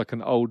feels like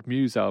an old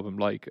Muse album,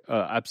 like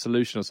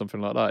Absolution or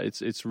something like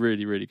that. It's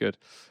really, really good.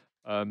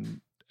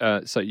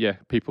 So, yeah,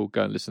 people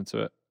go and listen to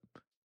it.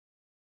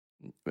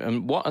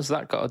 And what has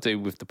that got to do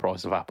with the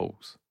price of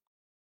apples?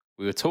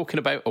 We were talking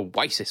about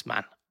Oasis,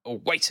 man.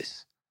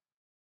 Oasis.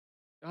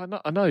 I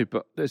know,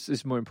 but this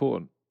is more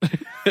important.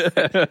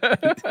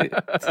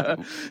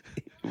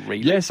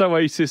 Really? Yes,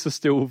 Oasis are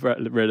still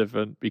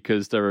relevant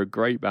because they're a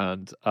great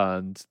band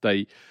and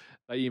they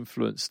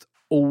influenced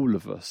all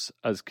of us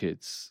as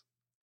kids.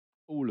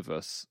 All of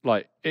us,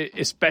 like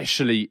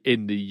especially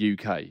in the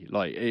UK,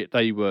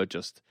 they were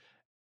just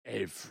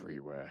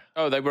everywhere.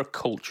 Oh, they were a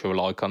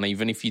cultural icon,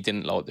 even if you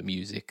didn't like the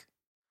music.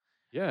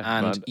 Yeah,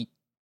 and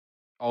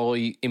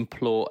I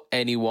implore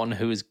anyone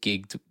who has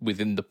gigged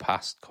within the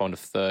past kind of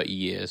 30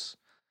 years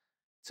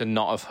to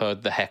not have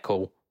heard the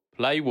heckle,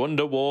 play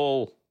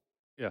Wonderwall.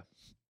 Yeah.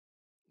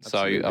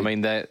 Absolutely. So, I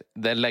mean, their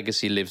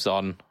legacy lives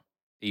on,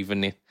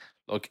 even if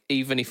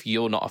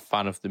you're not a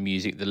fan of the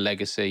music, the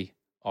legacy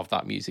of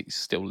that music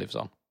still lives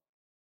on.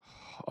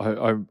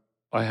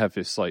 I have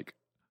this, like,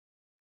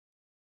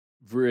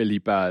 really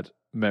bad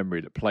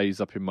memory that plays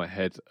up in my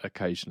head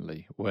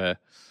occasionally, where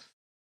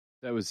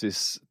there was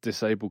this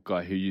disabled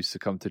guy who used to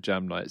come to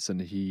jam nights, and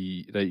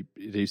they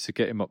used to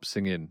get him up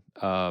singing,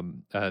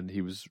 and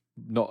he was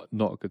not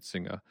a good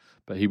singer,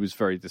 but he was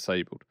very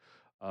disabled,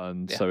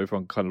 and so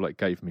everyone kind of like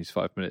gave him his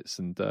 5 minutes,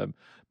 and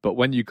but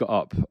when you got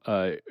up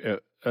at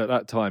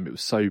that time, it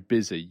was so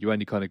busy, you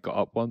only kind of got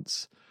up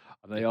once,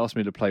 and they asked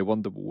me to play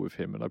Wonderwall with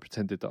him, and I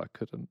pretended that I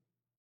couldn't.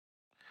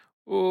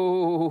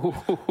 Oh,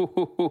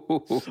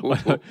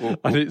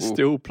 and it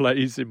still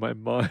plays in my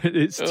mind.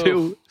 It's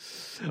still.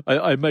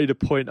 I made a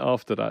point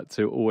after that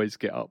to always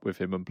get up with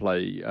him and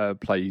play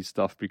his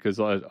stuff because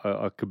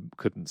I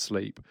couldn't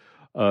sleep.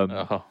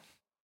 But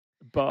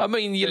I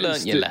mean, you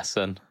learned your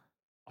lesson.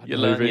 You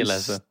learned your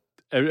lesson.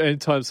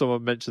 Anytime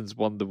someone mentions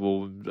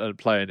Wonderwall and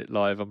playing it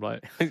live, I'm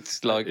like,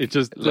 it's like it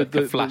just like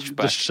a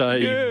flashback.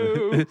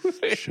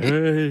 The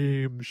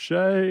shame,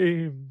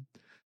 shame.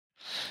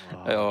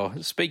 Oh,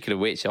 speaking of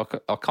which, I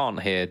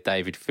can't hear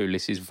David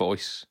Thewlis's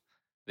voice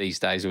these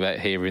days without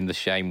hearing the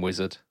Shame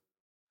Wizard.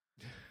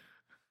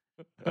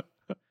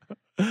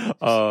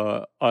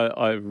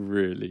 I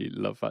really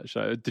love that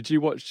show. Did you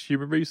watch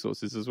Human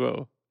Resources as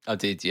well? I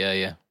did, yeah.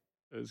 It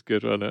was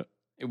good, wasn't it?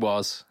 It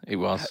was.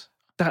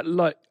 That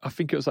I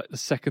think it was like the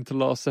second to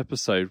last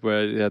episode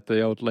where you had the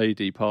old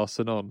lady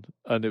passing on,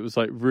 and it was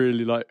like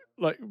really like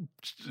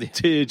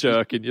tear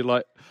jerking. You're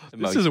like,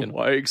 this isn't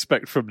what I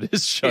expect from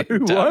this show.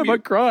 Why am I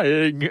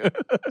crying?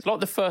 It's like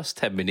the first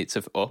 10 minutes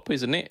of Up,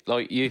 isn't it?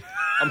 Like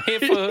I'm here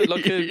for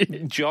like a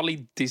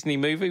jolly Disney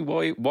movie.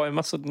 Why am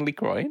I suddenly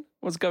crying?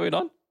 What's going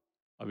on?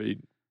 I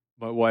mean,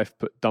 my wife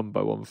put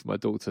Dumbo on for my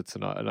daughter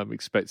tonight, and I'm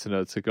expecting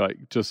her to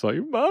just like,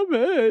 Mummy,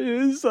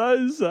 it's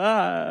so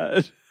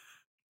sad.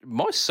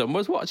 My son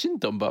was watching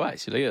Dumbo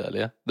actually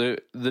earlier.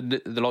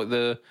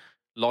 The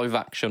live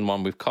action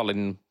one with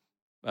Colin,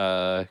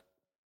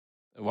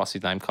 what's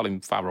his name?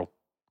 Colin Farrell.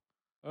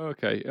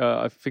 Okay,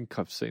 I think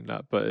I've seen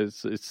that, but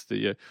it's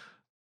the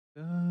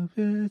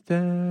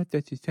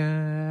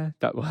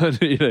that one,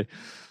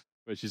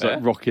 where she's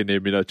like rocking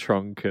him in her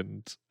trunk,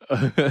 and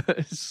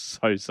it's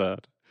so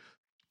sad.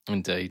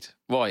 Indeed.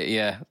 Right,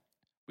 yeah.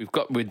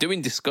 We're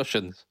doing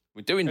discussions.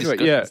 We're doing anyway,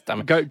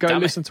 discussions. Yeah, go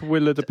listen to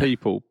Will of the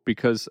People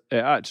because it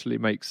actually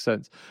makes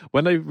sense.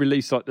 When they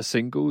released like the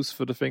singles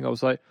for the thing, I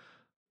was like,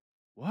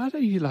 why are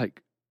they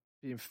like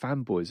being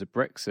fanboys of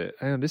Brexit?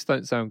 Hang on, this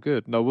don't sound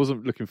good. And I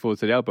wasn't looking forward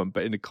to the album,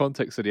 but in the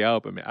context of the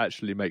album, it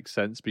actually makes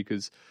sense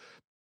because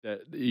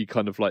you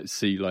kind of like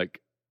see like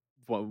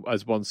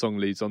as one song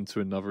leads on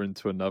to another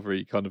into another,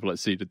 you kind of like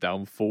see the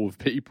downfall of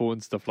people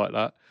and stuff like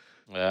that.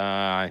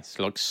 It's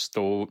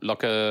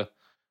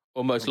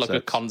almost like a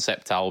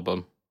concept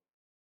album.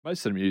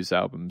 Most of the Muse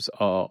albums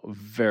are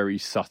very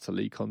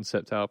subtly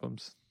concept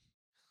albums.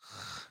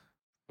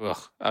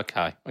 Ugh,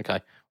 okay.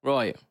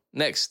 Right.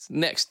 Next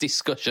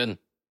discussion.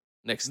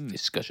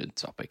 Discussion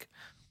topic.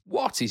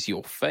 What is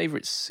your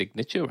favourite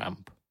signature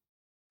amp?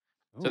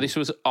 So this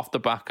was off the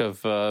back of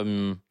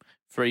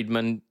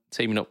Friedman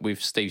teaming up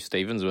with Steve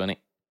Stevens, weren't it?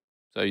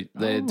 So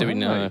they're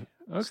doing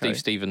Steve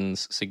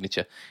Stevens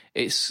signature.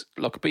 It's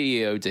like a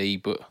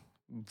BEOD, but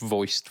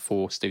voiced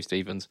for Steve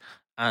Stevens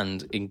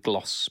and in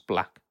gloss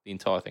black. The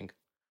entire thing.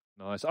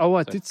 Nice. Oh,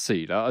 I did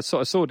see that. I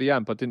saw the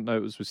amp. I didn't know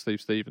it was with Steve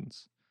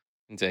Stevens.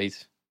 Indeed.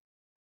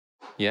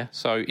 Yeah.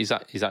 So is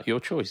that your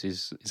choice?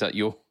 Is that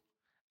your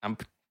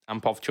amp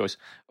of choice?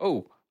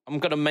 Oh, I'm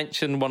going to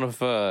mention one of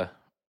the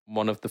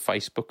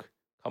Facebook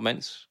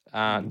comments.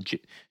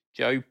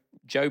 Joe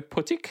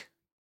Puttick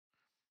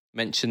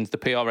mentioned the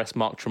PRS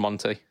Mark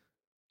Tremonti,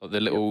 the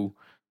little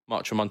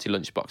Mark Tremonti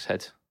lunchbox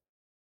head.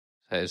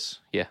 Says,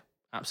 yeah,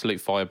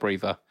 absolute fire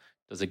breather.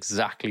 Does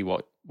exactly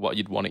what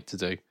you'd want it to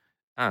do,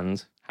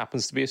 and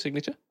happens to be a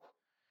signature.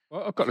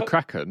 Well, I've got the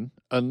Kraken,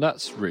 and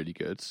that's really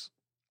good.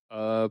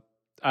 And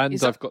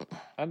I've got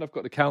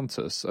the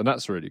Countess, and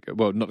that's really good.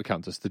 Well, not the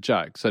Countess, the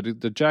Jack. So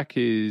the Jack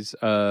is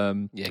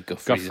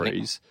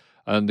Guthries,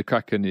 and the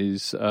Kraken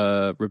is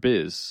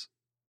Rabeers.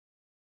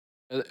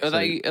 Are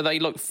they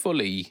like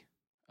fully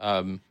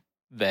their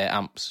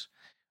amps,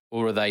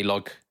 or are they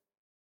like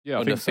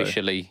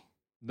unofficially? So.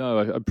 No,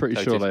 I'm pretty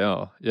sure they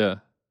are. Yeah.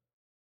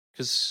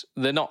 Because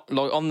they're not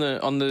like on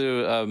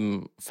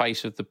the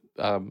face of the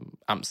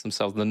amps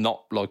themselves. They're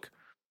not like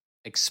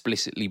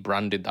explicitly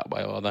branded that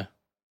way, are they?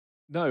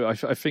 No, I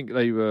think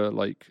they were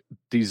like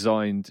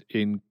designed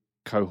in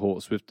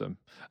cohorts with them.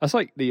 That's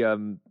like the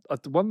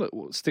one that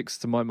sticks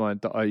to my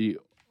mind that I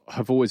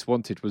have always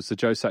wanted was the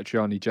Joe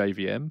Satriani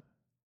JVM.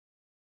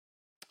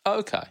 Oh,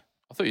 okay,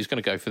 I thought he was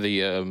going to go for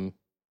the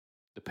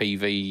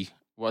PV.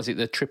 What is it?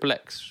 The Triple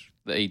X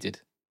that he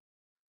did.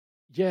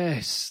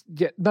 Yes.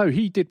 Yeah. No,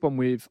 he did one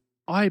with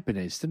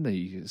Ibanez, didn't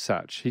he,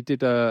 Satch? He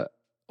did or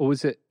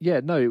was it?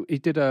 Yeah, no, he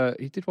did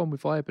one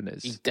with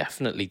Ibanez. He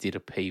definitely did a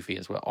PV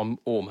as well. I'm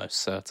almost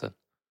certain.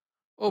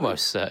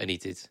 Almost certain he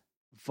did.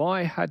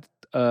 Vi had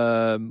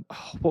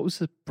what was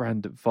the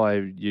brand that Vi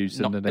used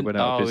and then they went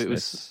out of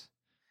business?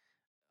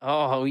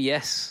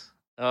 Yes.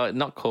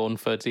 Not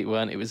Cornford, it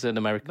weren't. It was an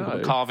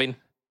American Carvin.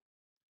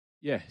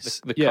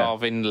 Yes. The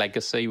carving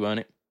legacy, weren't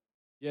it?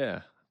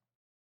 Yeah.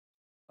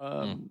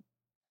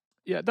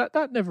 Yeah,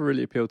 that never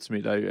really appealed to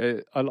me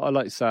though. I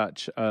like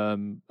Satch,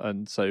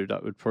 and so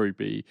that would probably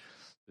be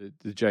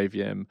the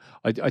JVM.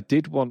 I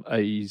did want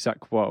a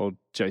Zakk Wylde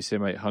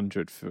JCM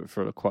 800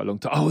 for quite a long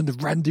time. Oh, and the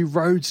Randy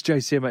Rhoads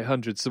JCM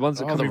 800s, the ones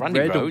that come in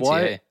red Rhodes, and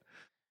white.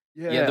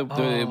 Yeah, the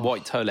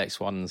white Tolex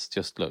ones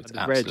just looked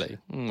absolutely.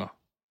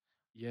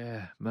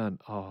 Yeah, man.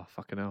 Oh,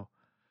 fucking hell.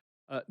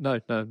 No,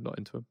 not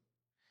into them.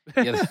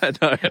 Yeah,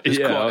 there's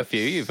quite a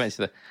few you've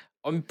mentioned that.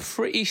 I'm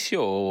pretty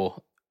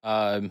sure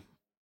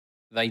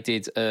they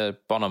did a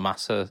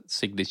Bonamassa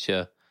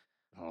signature.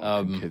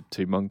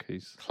 Two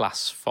monkeys.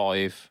 Class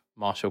 5,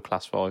 Marshall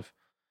Class 5.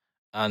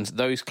 And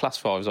those Class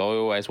 5s I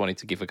always wanted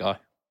to give a go.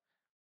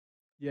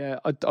 Yeah,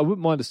 I wouldn't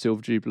mind a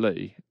Silver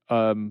Jubilee.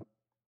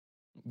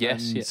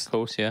 Yes, of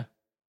course, yeah.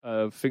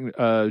 John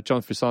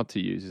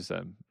Frusciante uses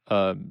them.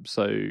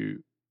 So,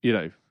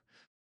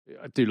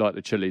 I do like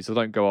the chilies. I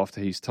don't go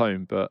after his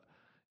tone, but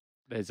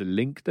there's a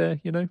link there,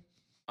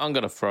 I'm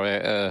going to throw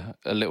out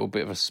a little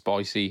bit of a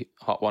spicy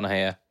hot one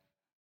here.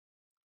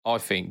 I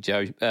think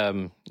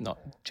not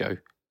Joe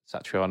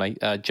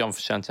Satriani, John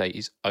Frusciante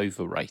is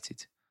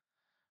overrated.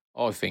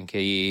 I think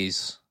he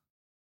is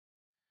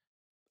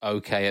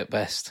okay at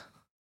best.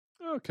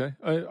 Okay,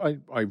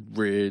 I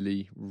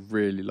really,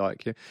 really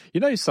like him.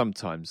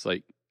 Sometimes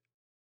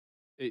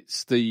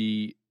it's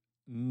the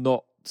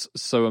not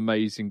so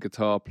amazing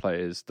guitar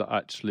players that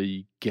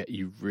actually get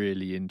you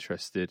really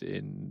interested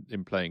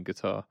in playing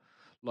guitar.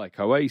 Like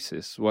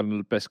Oasis, one of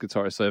the best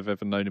guitarists I've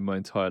ever known in my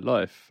entire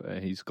life.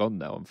 He's gone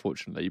now,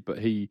 unfortunately, but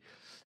he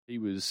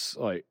was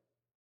like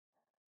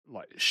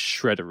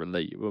shredder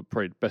elite. Well,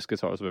 probably the best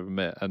guitarist I've ever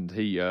met, and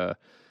he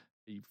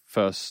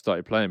first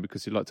started playing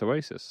because he liked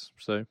Oasis.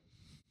 So,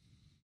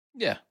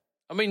 yeah,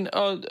 I mean,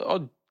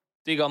 I'd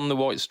dig on the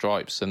White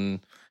Stripes,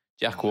 and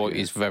Jack White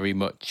is very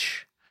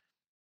much.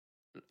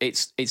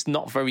 It's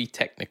not very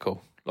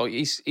technical. Like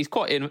he's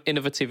quite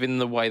innovative in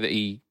the way that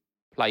he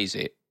plays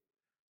it,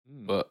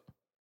 but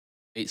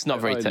it's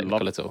not very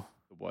technical at all.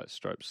 The White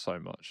Stripes so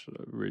much,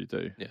 I really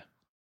do. Yeah,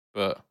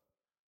 but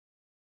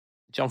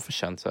John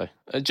Frusciante,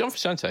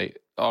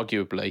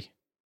 arguably,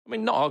 I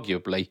mean not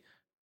arguably,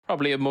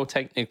 probably a more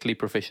technically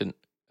proficient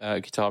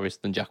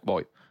guitarist than Jack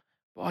White,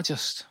 but I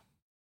just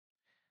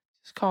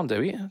can't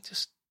do it. I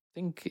just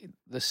think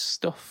the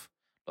stuff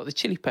like the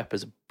Chili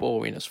Peppers are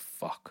boring as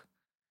fuck.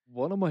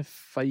 One of my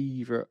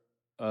favourite,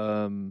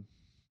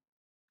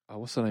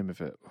 what's the name of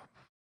it? What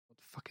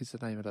the fuck is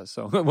the name of that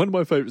song? One of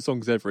my favourite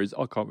songs ever is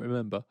I can't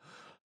remember.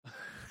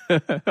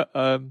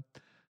 Hang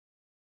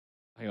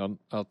on,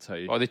 I'll tell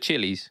you. Oh, the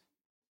Chili's.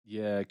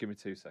 Yeah, give me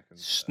 2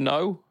 seconds.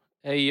 Snow,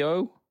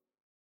 Ayo,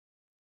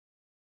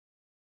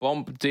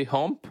 Bump de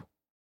Hump.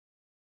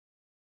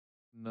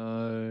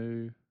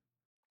 No.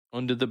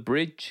 Under the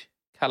Bridge,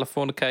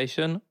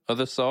 Californication,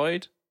 Other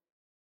Side.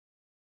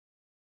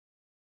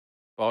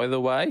 By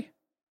the way.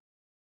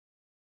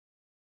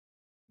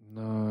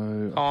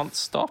 No. Can't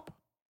Stop.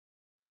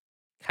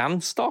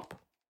 Can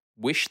Stop.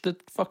 Wish to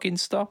fucking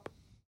stop.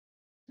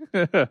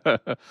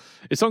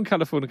 It's on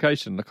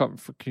Californication. I can't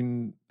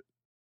freaking.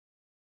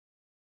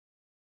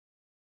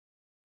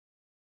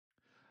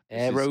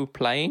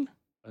 Aeroplane.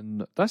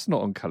 And that's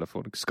not on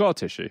California. Scar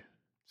Tissue.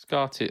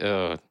 Scar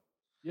Tissue.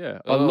 Yeah,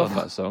 I love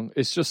that song.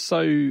 It's just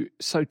so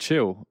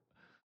chill.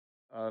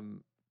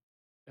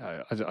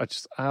 Yeah, I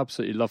just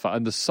absolutely love that,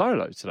 and the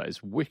solo today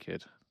is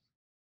wicked.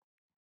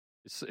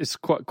 It's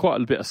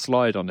quite a bit of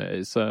slide on it.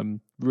 It's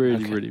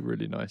really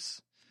really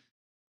nice.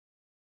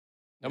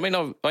 I mean,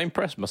 I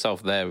impressed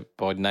myself there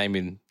by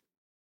naming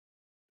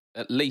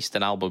at least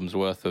an album's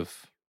worth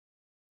of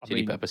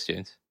Chili Peppers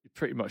tunes. You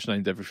pretty much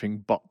named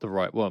everything but the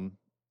right one.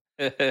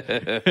 But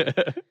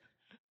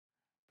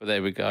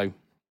there we go.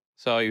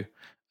 So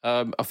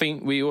I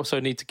think we also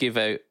need to give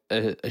out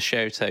a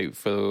shout out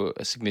for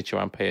a signature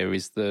amp here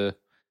is the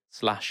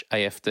Slash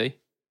AFD.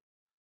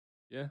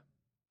 Yeah.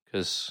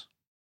 Because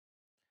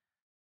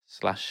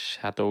Slash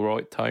had all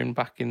right tone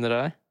back in the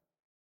day.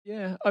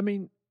 Yeah, I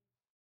mean,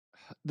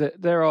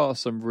 there are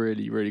some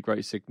really, really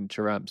great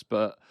signature amps,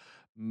 but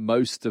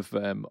most of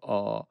them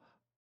are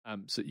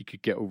amps that you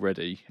could get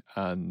already,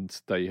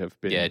 and they have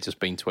been just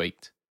been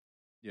tweaked.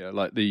 Yeah,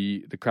 like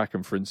the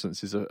Kraken, for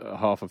instance, is a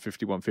half a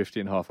 5150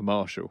 and half a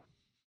Marshall.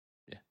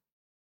 Yeah,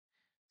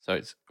 so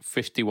it's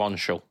 51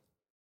 Shell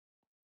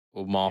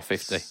or Mar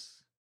 50.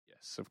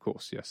 Yes, of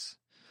course, yes.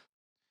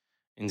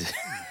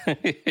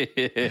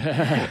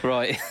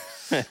 Right.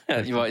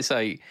 You might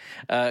say,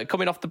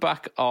 coming off the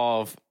back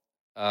of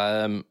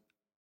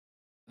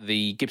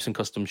the Gibson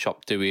Custom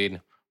Shop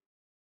doing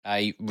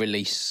a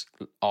release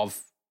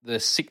of I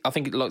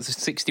think like the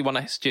 61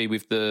 SG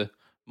with the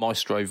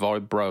Maestro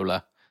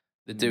Vibrola.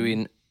 They're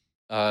doing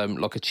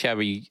like a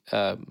cherry,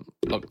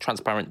 like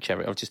transparent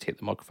cherry. I've just hit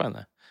the microphone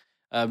there.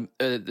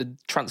 The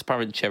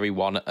transparent cherry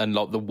one and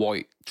like the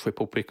white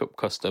triple pickup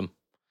custom.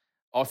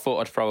 I thought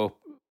I'd throw up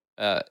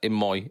in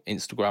my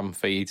Instagram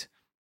feed,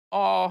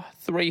 are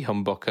 3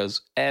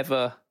 humbuckers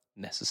ever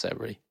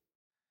necessary?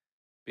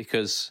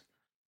 Because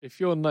If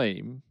your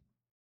name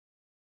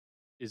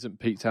isn't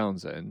Pete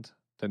Townsend,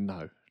 then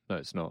no,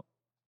 it's not.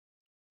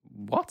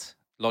 What?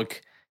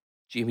 Like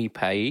Jimmy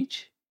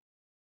Page?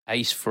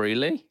 Ace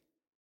Frehley?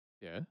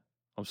 Yeah,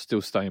 I'm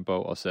still staying by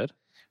what I said.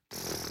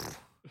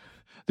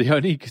 The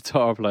only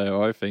guitar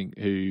player I think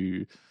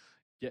who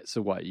gets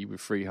away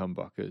with 3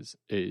 humbuckers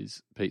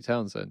is Pete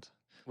Townsend.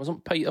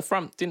 Didn't Peter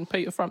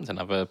Frampton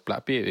have a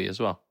Black Beauty as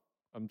well?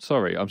 I'm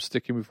sorry, I'm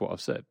sticking with what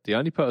I've said. The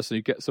only person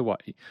who gets away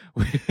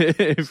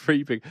with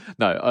 3 big...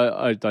 No,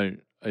 I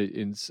don't.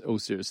 In all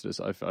seriousness,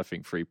 I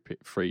think three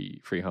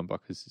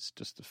humbuckers is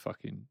just just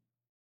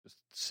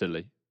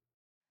silly.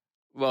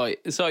 Right,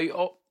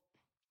 so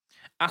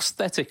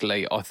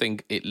aesthetically, I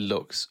think it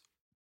looks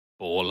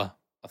baller.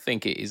 I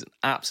think it is an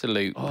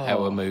absolute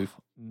power move.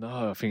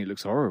 No, I think it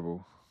looks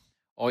horrible.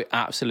 I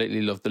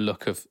absolutely love the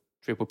look of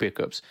triple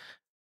pickups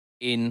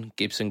in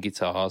Gibson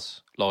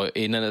guitars, like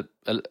in a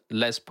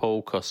Les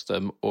Paul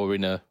custom or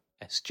in a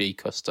SG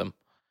custom.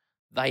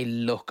 They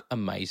look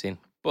amazing.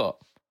 But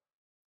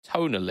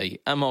tonally,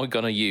 am I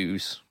going to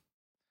use...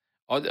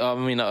 I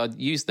mean, I'd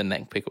use the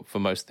neck pickup for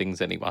most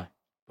things anyway.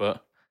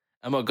 But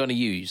am I going to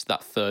use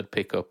that third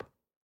pickup?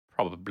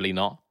 Probably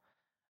not.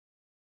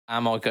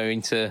 Am I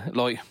going to,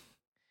 like...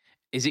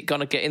 Is it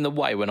going to get in the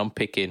way when I'm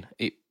picking?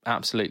 It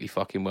absolutely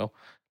fucking will.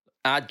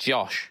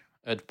 Josh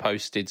had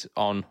posted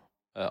on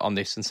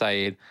this and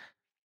saying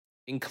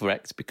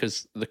incorrect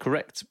because the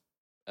correct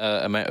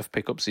amount of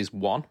pickups is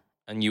 1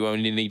 and you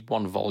only need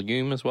 1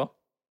 volume as well.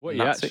 What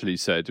he actually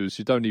said was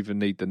you don't even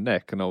need the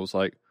neck, and I was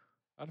like,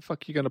 how the fuck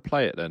are you going to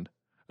play it then?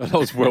 And I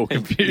was well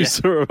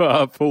confused for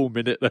about a full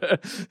minute there.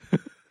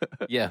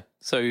 Yeah,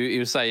 so he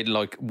was saying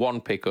like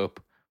 1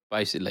 pickup,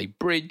 basically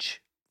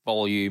bridge,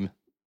 volume,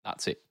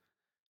 that's it.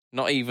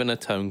 Not even a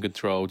tone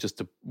control,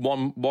 just a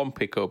one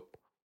pickup,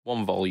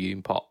 1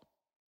 volume pot.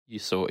 You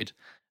sorted.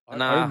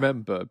 I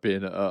remember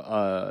being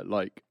at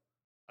like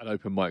an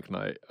open mic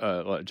night,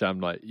 like a jam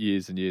night,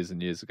 years and years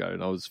and years ago,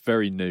 and I was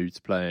very new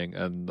to playing,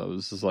 and I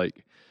was just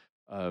like,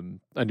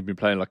 only been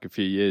playing like a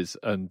few years,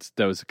 and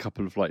there was a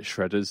couple of like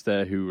shredders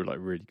there who were like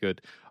really good,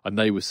 and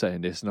they were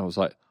saying this, and I was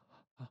like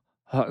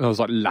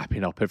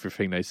lapping up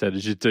everything they said,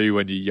 as you do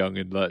when you're young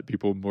and like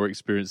people more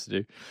experienced than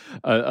you.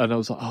 And I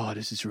was like, oh,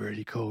 this is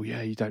really cool.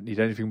 Yeah, you don't need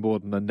anything more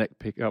than a neck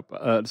pickup,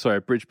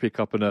 a bridge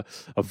pickup and a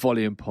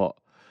volume pot.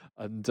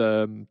 And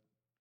I'm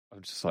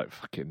just like,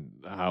 fucking,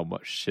 how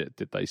much shit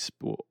did they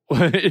sport?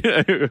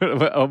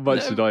 How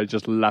much did I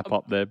just lap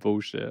up their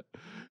bullshit?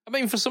 I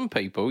mean, for some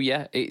people,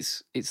 yeah,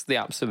 it's the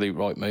absolute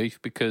right move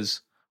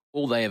because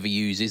all they ever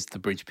use is the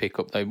bridge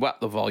pickup. They whack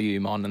the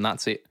volume on and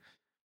that's it.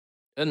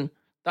 And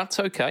that's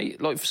okay.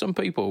 Like, for some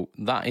people,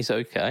 that is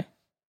okay.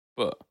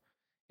 But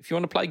if you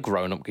want to play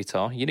grown-up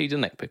guitar, you need a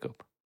neck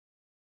pickup.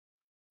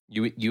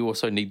 You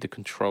also need the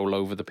control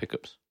over the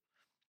pickups.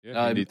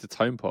 Yeah, you need the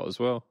tone pot as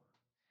well.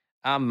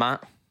 And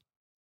Matt,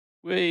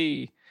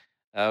 we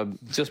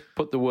just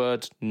put the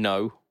word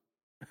no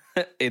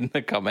in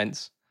the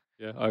comments.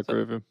 Yeah, I agree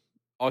with him.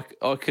 I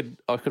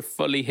could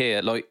fully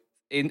hear, like,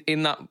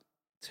 in that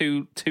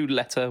two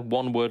letter,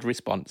 1 word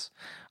response,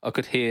 I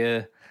could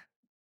hear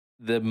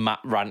the Matt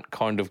rant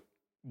kind of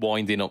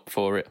winding up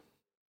for it.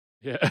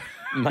 Yeah.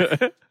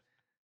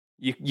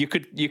 you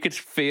could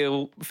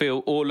feel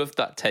all of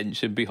that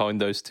tension behind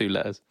those 2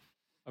 letters.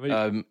 I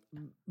mean,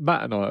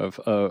 Matt and I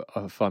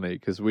are funny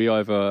because we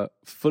either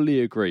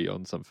fully agree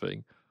on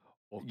something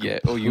or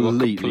you are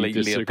completely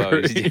disagree.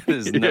 Opposed.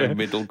 There's no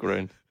middle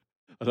ground.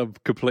 And I'm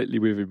completely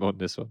with him on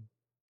this one.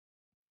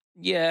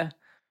 Yeah.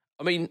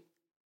 I mean,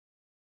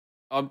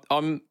 I'm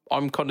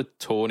kind of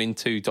torn in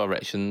 2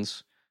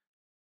 directions.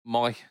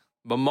 My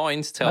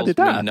mind tells me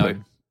happen?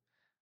 No.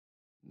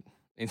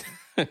 Did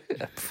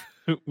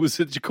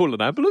you call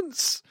an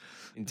ambulance?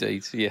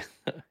 Indeed, yeah.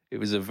 It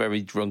was a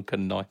very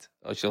drunken night.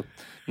 I shall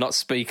not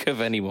speak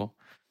of anymore.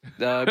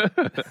 No,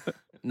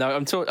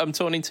 I'm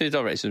torn in 2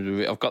 directions with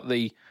it. I've got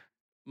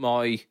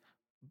my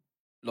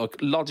like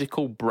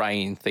logical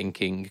brain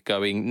thinking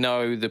going,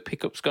 no, the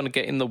pickup's going to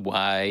get in the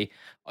way.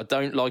 I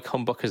don't like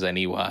humbuckers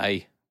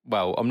anyway.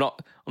 Well, I'm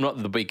not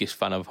the biggest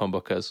fan of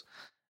humbuckers,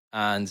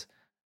 and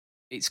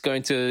it's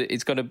going to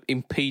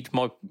impede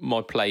my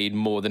playing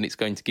more than it's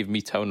going to give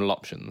me tonal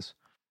options.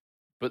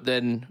 But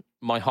then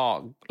my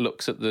heart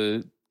looks at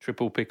the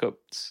triple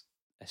pickups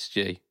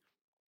SG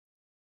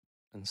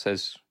and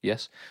says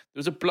yes. There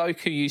was a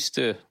bloke who used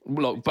to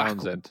like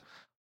back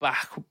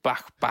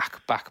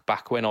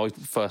when I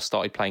first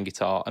started playing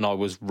guitar, and I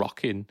was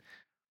rocking.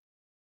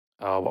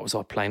 What was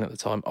I playing at the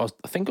time? I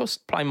think I was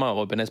playing my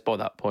Ibanez by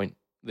that point.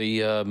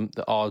 The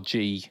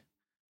RG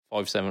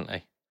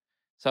 570.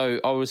 So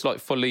I was like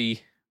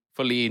fully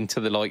into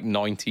the like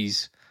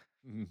 90s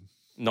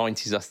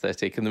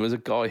aesthetic, and there was a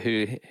guy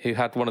who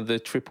had one of the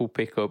triple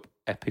pickup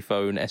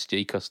Epiphone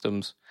SG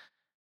customs,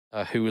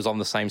 who was on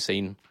the same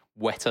scene.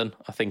 Wetton,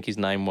 I think his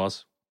name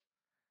was.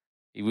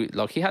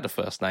 He had a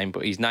first name,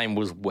 but his name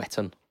was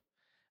Wetton,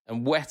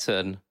 and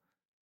Wetton,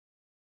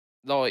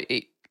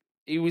 like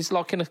he was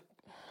like in a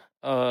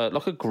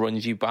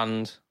grungy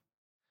band,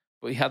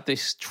 but he had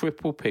this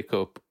triple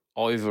pickup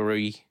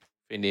ivory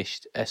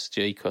finished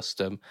SG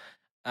Custom,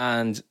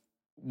 and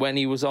when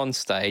he was on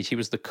stage, he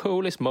was the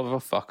coolest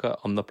motherfucker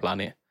on the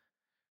planet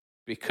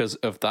because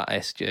of that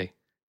SG.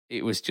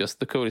 It was just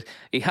the coolest.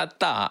 He had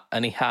that,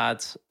 and he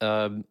had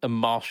a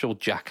Marshall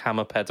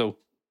jackhammer pedal.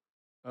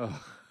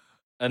 Oh.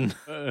 And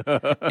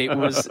it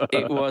was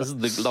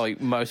the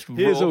like most.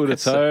 Here's all the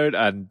tone,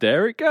 and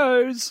there it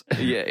goes.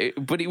 Yeah,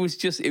 but it was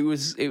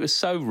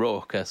so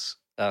raucous.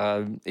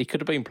 He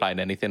could have been playing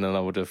anything, and I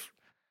would have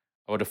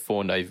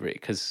fawned over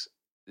it because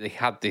they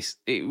had this.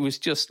 It was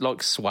just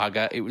like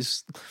swagger. It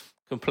was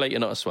complete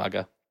and utter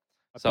swagger.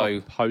 I saw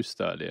a post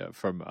earlier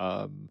from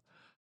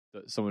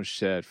that someone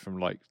shared from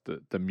like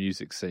the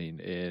music scene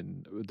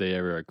in the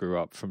area I grew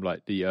up from,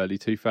 like the early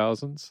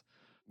 2000s.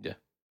 Yeah,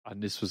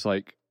 and this was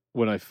like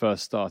when I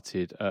first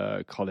started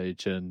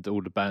college, and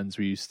all the bands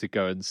we used to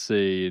go and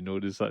see, and all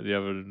this like the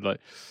other, like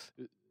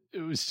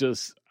it was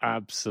just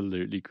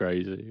absolutely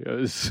crazy.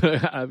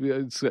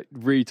 It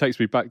really takes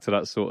me back to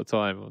that sort of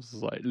time. I was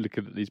just like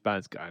looking at these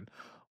bands, going,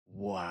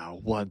 "Wow,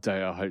 one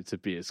day I hope to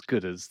be as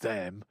good as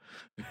them."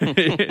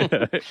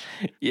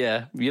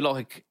 Yeah,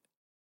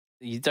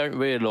 you don't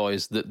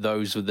realise that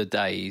those were the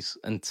days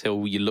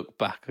until you look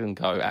back and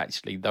go,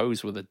 actually,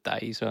 those were the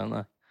days, weren't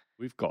they?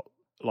 We've got,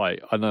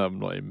 like, I know I'm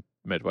not in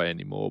Medway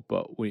anymore,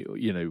 but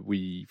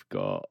we've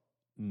got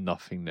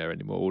nothing there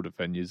anymore. All the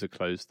venues are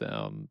closed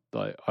down.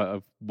 Like,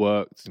 I've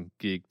worked and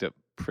gigged at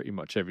pretty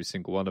much every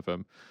single one of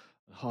them.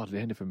 Hardly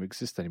any of them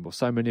exist anymore.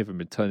 So many of them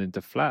have turned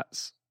into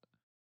flats.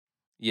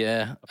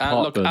 Yeah,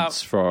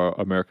 apartments for our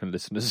American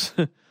listeners.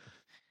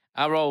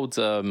 Our old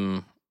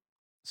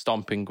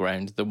stomping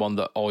ground, the one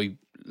that I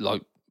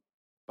like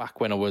back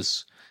when I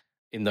was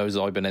in those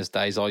Ibanez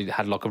days, I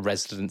had like a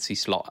residency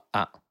slot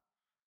at,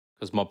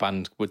 because my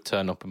band would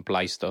turn up and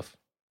play stuff.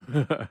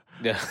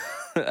 Yeah,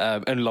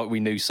 and like we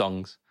knew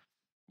songs.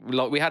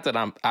 Like we had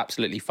an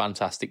absolutely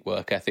fantastic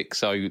work ethic,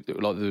 so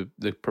like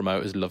the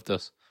promoters loved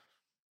us.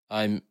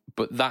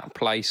 But that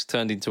place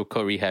turned into a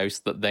curry house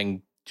that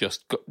then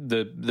just got,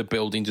 the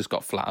building just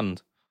got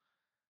flattened.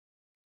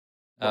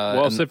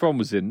 Whilst everyone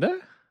was in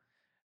there?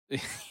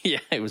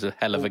 Yeah, it was a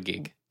hell of a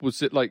gig.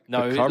 Was it like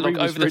no, the curry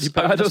was really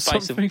bad or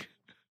something?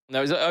 No,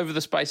 it was over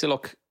the space of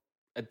like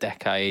a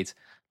decade.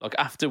 Like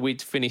after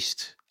we'd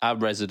finished our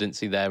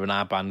residency there and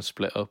our band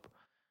split up,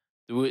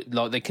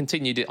 they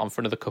continued it on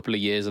for another couple of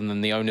years, and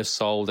then the owners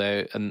sold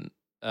out, and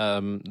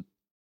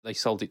they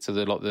sold it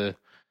to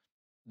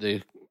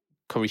the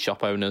curry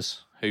shop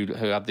owners who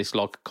had this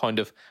like kind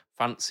of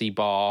fancy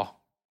bar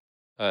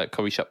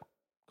curry shop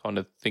kind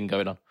of thing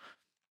going on.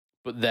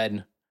 But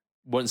then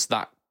once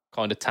that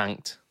kind of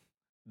tanked,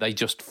 they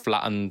just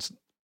flattened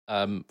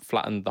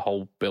the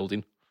whole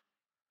building,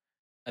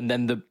 and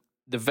then the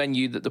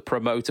venue that the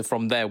promoter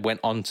from there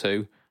went on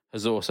to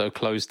has also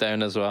closed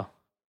down as well.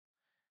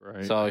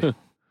 Right. So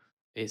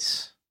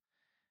it's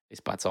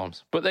bad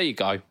times. But there you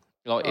go.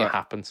 Like it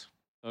happens.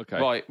 Okay.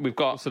 Right,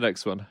 what's the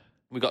next one?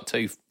 We've got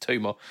two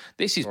more.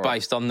 This is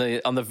based on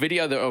the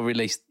video that I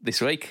released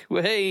this week.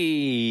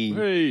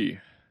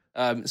 Hey.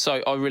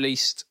 So I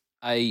released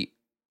a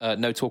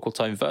No Talk or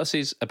Tone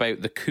verses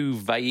about the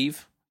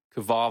Cuvave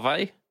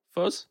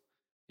fuzz.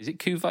 Is it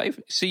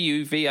Cuvave?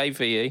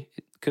 Cuvave?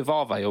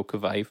 Cuvave or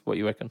Cuvave? What do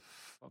you reckon?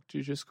 What did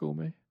you just call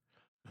me?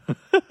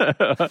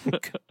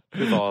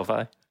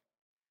 Cuvave.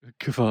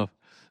 Cuvave.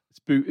 It's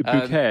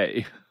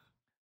bouquet.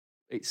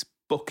 It's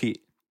bucket.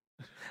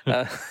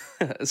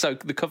 So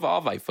the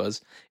Cuvave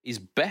fuzz is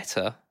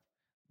better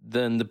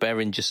than the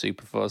Behringer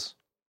Super Fuzz.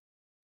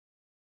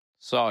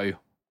 So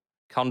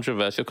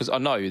controversial, because I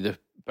know the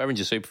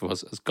Behringer Super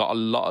Fuzz has got a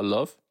lot of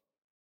love.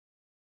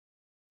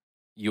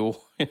 You're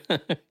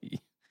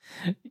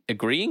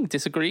agreeing,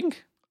 disagreeing?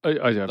 I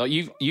don't. Like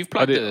you've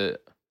played the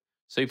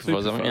Super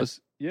Fuzz, haven't you?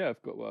 Yeah,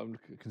 I've got what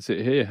I can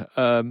see here.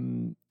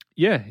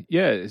 Yeah,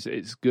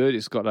 it's good.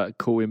 It's got that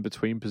cool in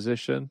between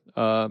position.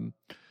 The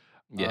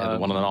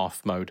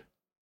 1.5 mode.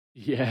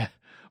 Yeah,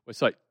 well,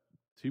 it's like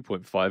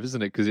 2.5,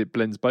 isn't it? Because it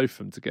blends both of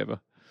them together.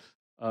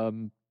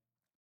 Yeah,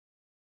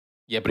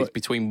 but it's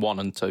between 1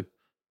 and 2.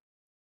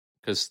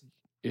 Because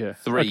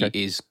 3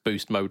 is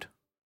boost mode.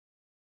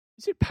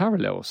 Is it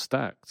parallel or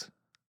stacked? It's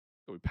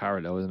got to be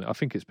parallel, isn't it? I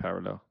think it's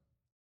parallel.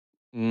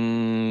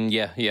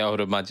 Yeah, I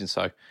would imagine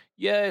so.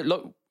 Yeah,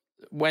 look,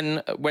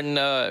 when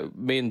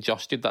me and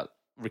Josh did that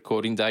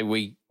recording day,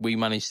 we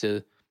managed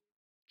to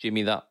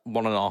jimmy that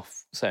 1.5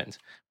 sound.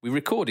 We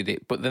recorded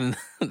it, but then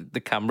the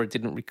camera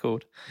didn't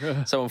record.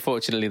 So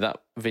unfortunately,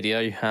 that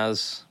video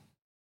has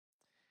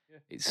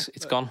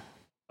it's gone.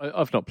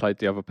 I've not played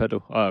the other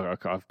pedal.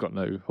 I've got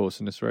no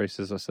horse in this race,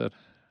 as I said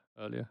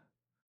earlier.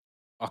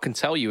 I can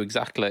tell you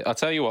exactly. I'll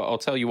tell you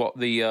what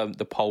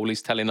the poll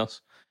is telling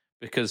us,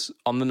 because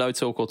on the No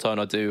Talk or Tone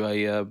I do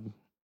a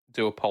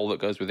poll that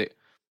goes with it,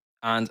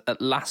 and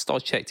at last I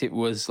checked, it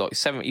was like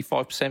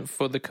 75%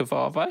 for the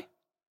Cuvave.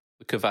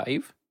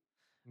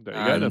 There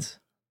you go. Then.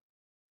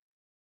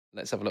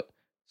 Let's have a look.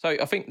 So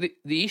I think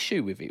the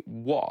issue with it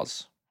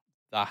was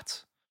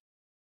that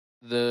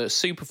the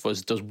Super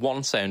Fuzz does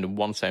one sound and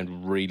one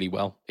sound really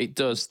well. It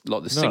does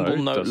like the single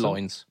note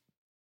lines.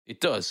 It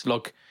does.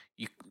 Like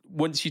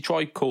once you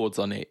try chords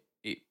on it,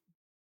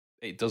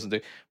 it doesn't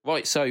do.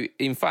 Right. So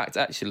in fact,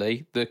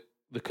 actually, the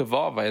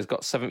Cavave has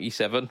got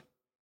 77,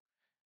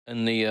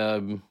 and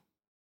the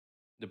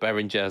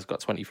Behringer has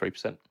got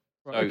 23%.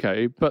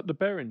 Okay, but the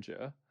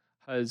Behringer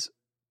has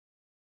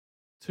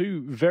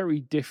two very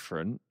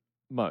different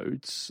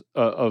modes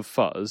of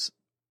fuzz,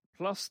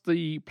 plus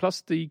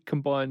the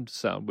combined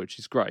sound, which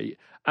is great,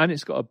 and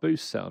it's got a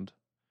boost sound.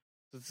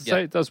 To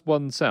say it does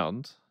one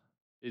sound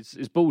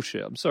is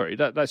bullshit. I'm sorry.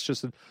 That's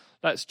just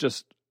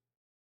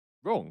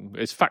wrong.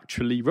 It's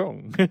factually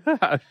wrong.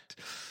 I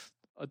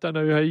don't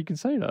know how you can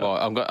say that. Well,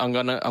 I'm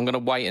gonna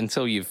wait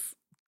until you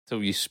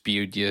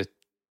spewed your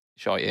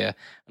shite here,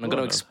 and I'm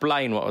going to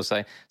explain what I was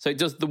saying. So it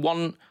does the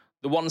one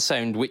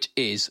sound which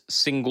is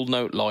single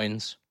note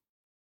lines.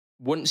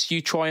 Once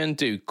you try and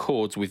do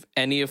chords with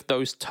any of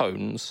those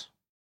tones,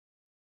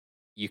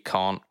 you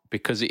can't,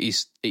 because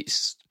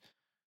it's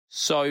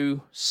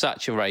so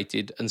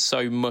saturated and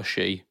so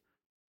mushy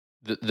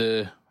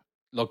that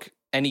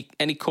any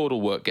chordal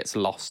work gets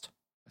lost.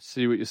 I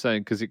see what you're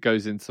saying, because it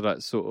goes into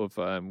that sort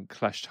of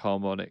clashed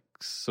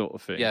harmonics sort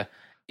of thing. Yeah,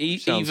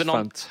 even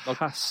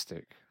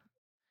fantastic.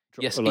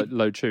 Yes, like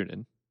low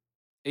tuning.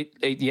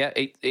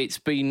 It's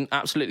been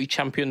absolutely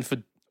championed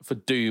for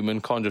doom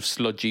and kind of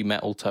sludgy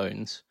metal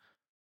tones,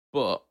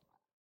 but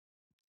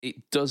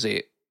it does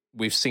it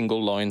with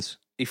single lines.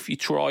 If you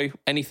try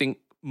anything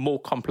more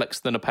complex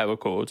than a power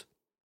chord,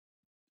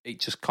 it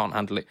just can't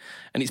handle it,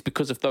 and it's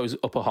because of those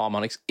upper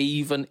harmonics.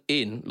 Even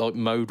in like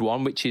mode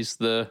 1, which is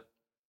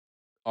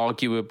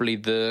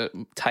arguably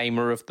the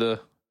tamer of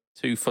the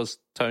two fuzz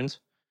tones.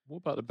 What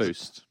about the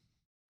boost?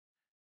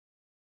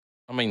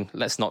 I mean,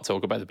 let's not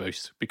talk about the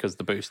boost, because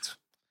the boost,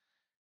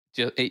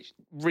 it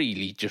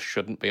really just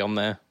shouldn't be on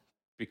there,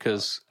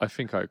 because... I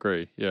think I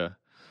agree, yeah.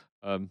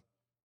 I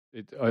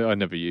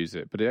never use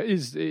it, but it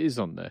is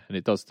on there, and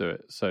it does do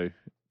it. So,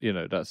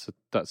 that's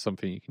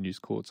something you can use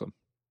chords on.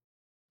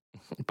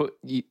 But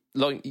you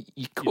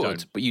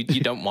could, but you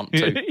don't want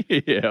to.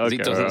 Yeah, okay,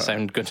 it doesn't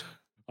sound good.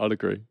 I'll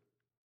agree.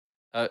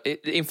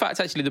 In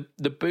fact, actually,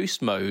 the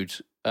boost mode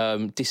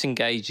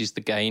disengages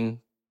the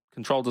gain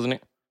control, doesn't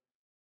it?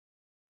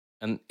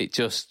 And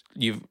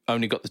you've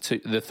only got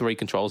the three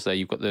controls there.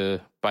 You've got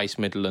the bass,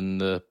 middle, and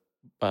the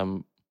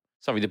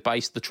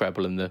bass, the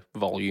treble, and the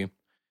volume,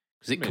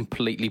 because it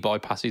completely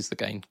bypasses the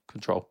gain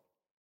control.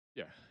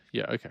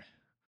 Yeah, okay.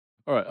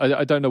 All right,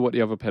 I don't know what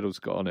the other pedals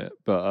got on it,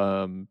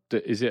 but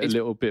is it a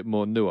little bit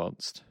more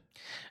nuanced?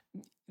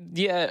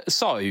 Yeah,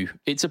 so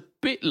it's a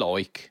bit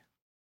like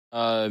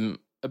a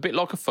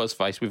fuzz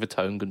face with a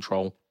tone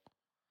control.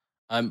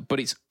 But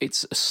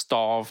it's a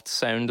starved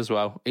sound as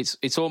well.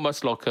 It's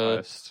almost like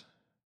biased.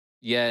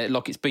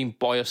 Like it's been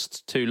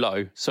biased too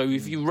low. So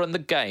if you run the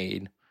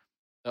gain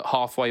at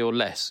halfway or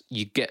less,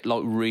 you get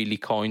like really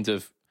kind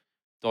of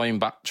dying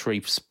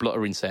battery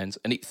spluttering sounds,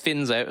 and it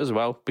thins out as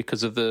well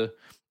because of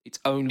it's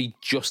only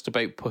just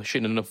about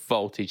pushing enough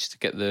voltage to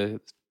get the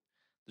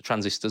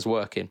transistors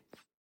working.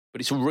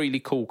 But it's a really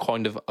cool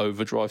kind of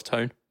overdrive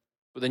tone.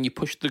 But then you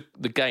push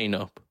the gain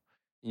up,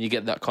 and you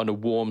get that kind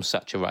of warm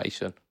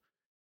saturation.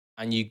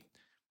 And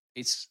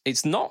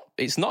it's not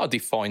a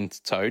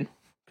defined tone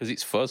because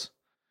it's fuzz,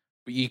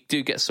 but you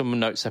do get some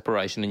note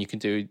separation, and you can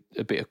do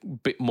a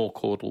bit more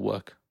chordal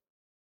work.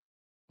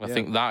 I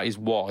think that is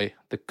why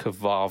the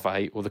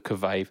Cavave or the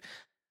Cavave,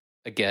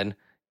 again,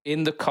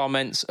 in the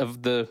comments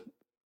of the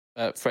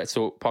Fret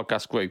Talk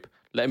podcast group,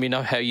 let me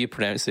know how you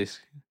pronounce this.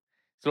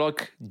 It's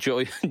like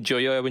Joyo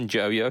and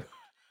Joyo.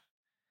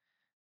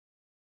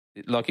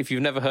 Like if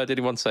you've never heard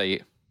anyone say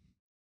it,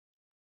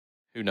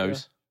 who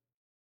knows?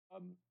 Yeah.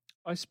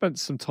 I spent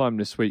some time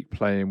this week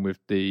playing with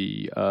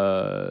the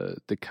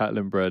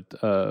Catalinbread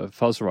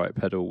Fuzzrite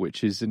pedal,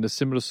 which is in a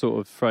similar sort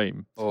of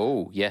frame.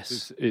 Oh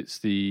yes, it's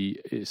the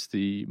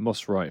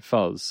Mossrite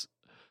Fuzz,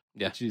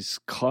 which is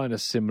kind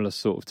of similar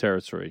sort of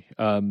territory,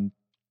 and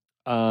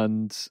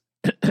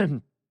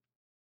it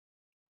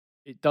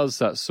does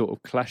that sort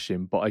of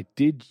clashing. But I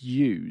did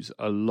use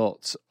a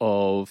lot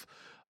of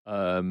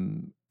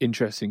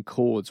interesting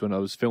chords when I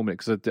was filming it,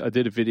 because I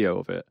did a video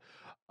of it.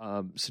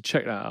 So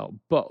check that out.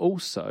 But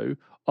also,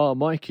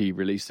 Mikey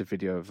released a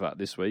video of that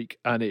this week,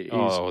 and it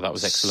is that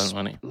was excellent,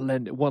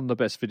 wasn't it? One of the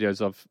best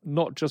videos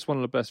not just one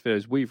of the best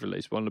videos we've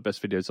released, one of the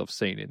best videos I've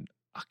seen in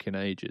fucking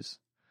ages.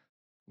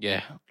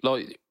 Yeah,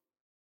 like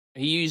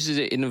he uses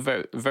it in a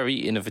very, very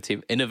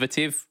innovative.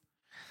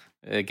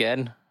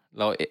 Again,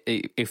 like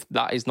if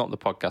that is not the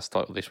podcast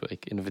title this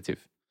week,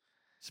 innovative.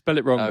 Spell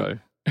it wrong though.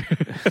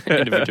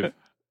 Innovative.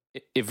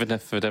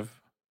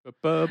 Innovative.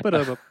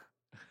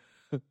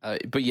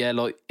 But yeah,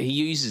 like he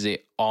uses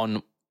it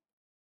on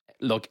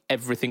like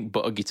everything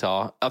but a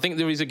guitar. I think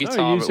there is a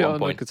guitar at one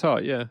point.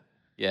 Guitar, yeah.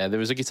 Yeah,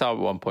 there is a guitar at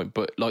one point,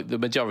 but like the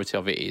majority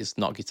of it is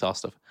not guitar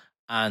stuff.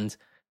 And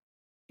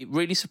it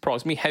really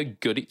surprised me how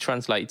good it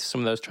translated to some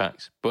of those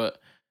tracks.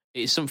 But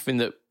it's something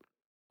that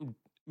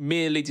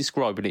merely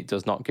describing it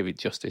does not give it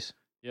justice.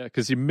 Yeah,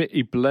 because he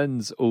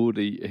blends all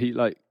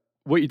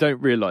what you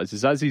don't realise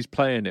is as he's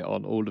playing it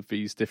on all of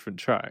these different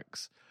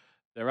tracks,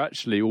 they're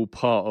actually all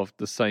part of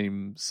the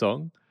same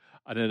song,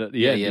 and then at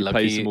the end, he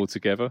plays them all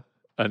together,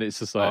 and it's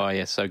just like, oh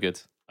yeah, so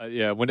good.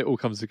 When it all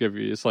comes together,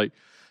 it's like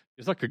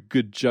a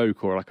good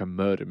joke or like a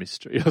murder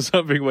mystery or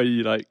something where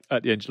you like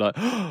at the end you're like,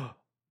 oh,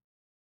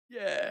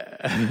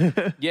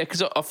 yeah, yeah.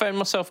 Because I found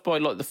myself by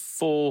like the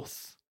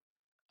fourth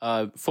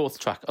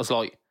track, I was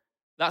like,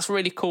 that's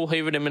really cool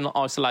hearing them in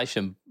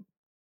isolation,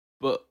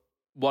 but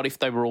what if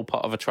they were all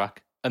part of a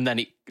track? And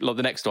then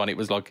the next one, it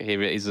was like,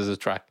 here it is as a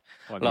track.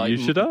 Like, you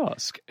should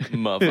ask,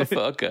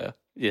 motherfucker.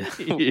 Yeah,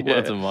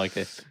 well done,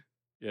 Mikey.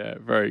 Yeah,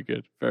 very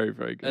good, very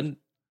very good. And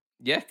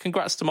yeah,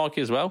 congrats to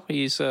Mikey as well.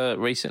 He's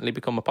recently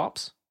become a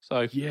pops.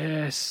 So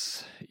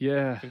yes,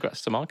 yeah,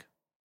 congrats to Mike.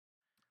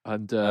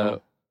 And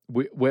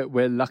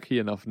we're lucky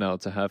enough now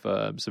to have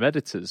some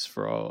editors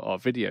for our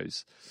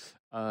videos,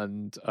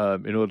 and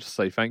in order to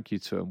say thank you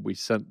to them, we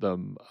sent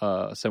one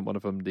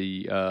of them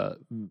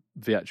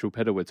the actual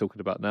pedal we're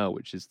talking about now,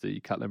 which is the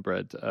Catlin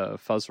Bread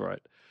Fuzzrite.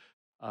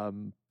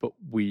 But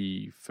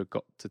we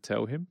forgot to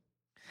tell him.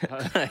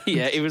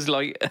 Yeah, it was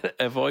like,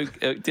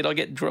 did I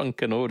get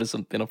drunk and order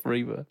something off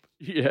Reverb?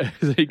 Yeah,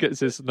 he gets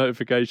this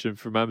notification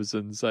from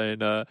Amazon saying,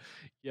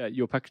 yeah,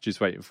 your package is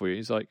waiting for you.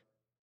 He's like,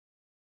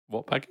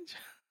 what package?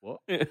 What?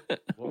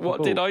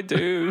 What did I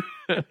do?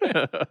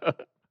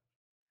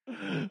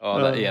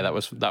 That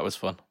was fun. That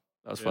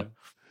was fun.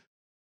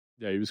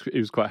 Yeah, he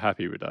was quite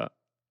happy with that.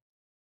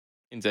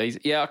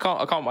 Indeed. Yeah,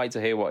 I can't wait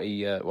to hear what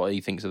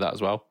he thinks of that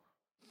as well.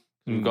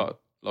 We've got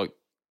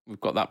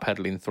that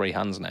pedal in 3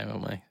 hands now,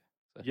 haven't we?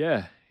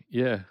 So.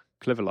 Yeah,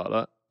 clever like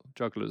that.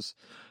 Jugglers.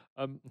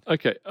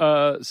 Okay,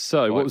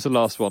 so right. What was the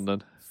last one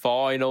then?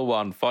 Final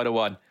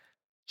one.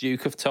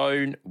 Duke of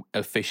Tone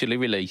officially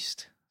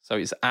released. So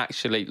it's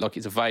actually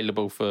it's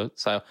available for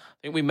sale. I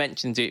think we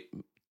mentioned it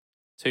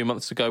 2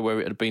 months ago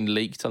where it had been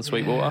leaked on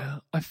Sweetwater. Yeah,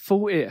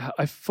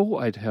 I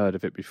thought I'd heard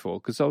of it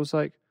before because I was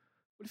like,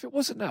 what if it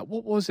wasn't that?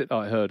 What was it that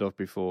I heard of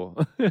before?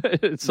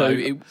 So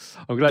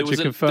I'm glad you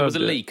confirmed there was a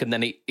leak and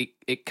then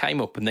it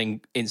came up and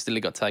then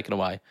instantly got taken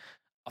away.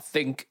 I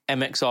think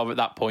MXR at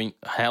that point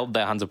held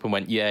their hands up and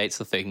went, yeah, it's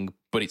the thing,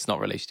 but it's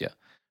not released yet.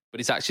 But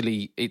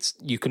it's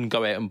you can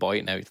go out and buy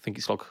it now. I think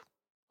it's like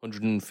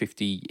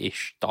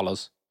 $150-ish.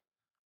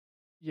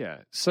 Yeah.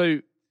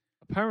 So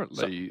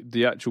apparently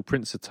the actual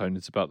Prince of Tone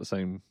is about the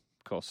same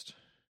cost.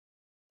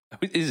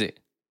 Is it?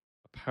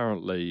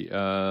 Apparently,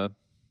 let's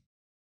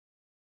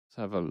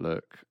have a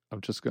look.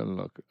 I'm just going to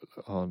look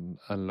on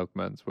Analog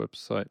Man's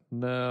website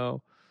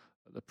now.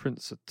 The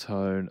Prince of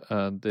Tone,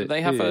 and do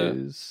they have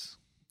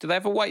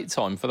a wait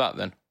time for that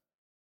then?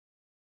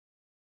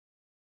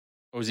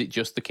 Or is it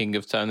just the King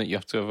of Tone that you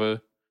have to have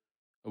a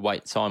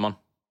wait time on?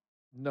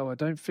 No, I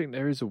don't think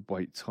there is a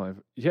wait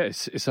time.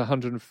 Yes, it's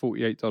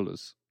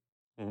 $148.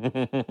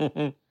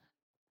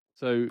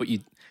 So, but you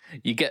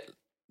get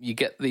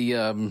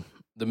the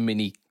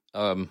mini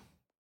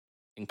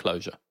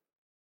enclosure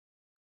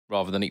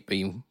rather than it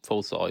being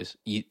full size.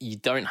 You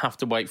don't have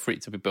to wait for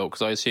it to be built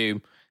because I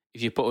assume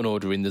if you put an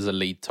order in, there's a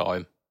lead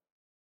time.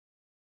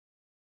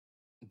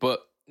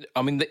 But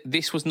I mean,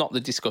 this was not the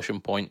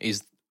discussion point.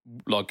 Is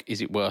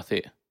it worth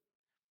it?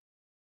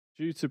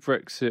 Due to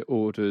Brexit,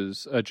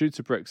 orders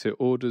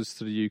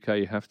to the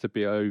UK have to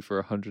be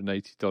over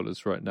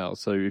 $180 right now.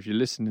 So if you're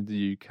listening in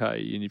the UK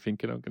and you're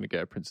thinking, I'm going to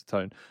get a Prince of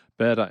Tone,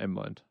 bear that in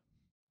mind.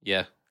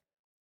 Yeah.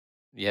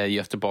 Yeah, you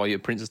have to buy a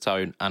Prince of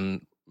Tone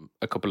and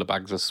a couple of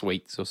bags of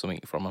sweets or something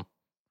from them.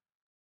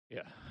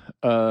 Yeah.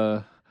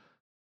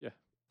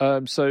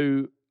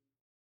 So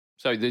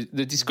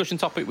the discussion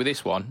topic with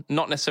this one,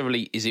 not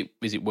necessarily is it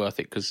worth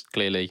it, because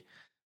clearly,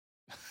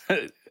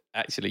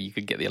 actually, you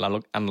could get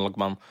the analog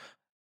man.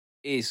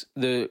 Is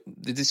the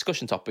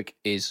discussion topic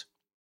is,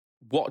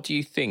 what do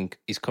you think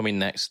is coming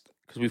next?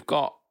 Because we've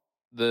got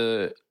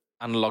the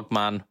Analog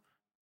Man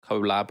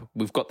collab,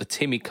 we've got the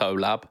Timmy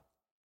collab.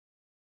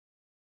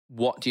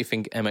 What do you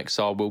think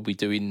MXR will be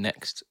doing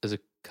next as a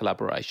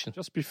collaboration?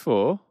 Just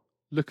before,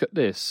 look at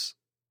this.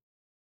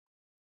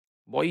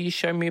 Why are you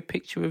showing me a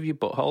picture of your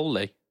butthole,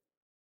 Lee?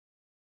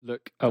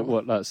 Look at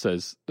what that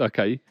says.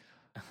 Okay.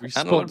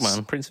 Analog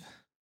Man, Prince.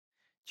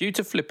 Due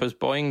to flippers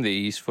buying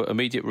these for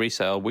immediate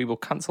resale, we will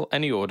cancel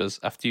any orders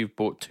after you've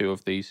bought 2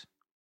 of these.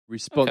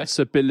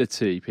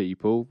 Responsibility,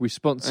 people.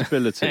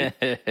 Responsibility.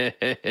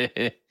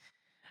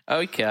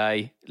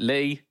 Okay,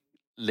 Lee,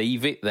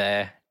 leave it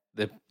there.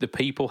 The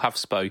people have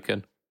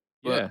spoken.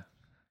 Yeah.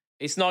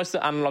 It's nice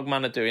that Analog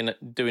Man are doing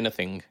a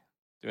thing.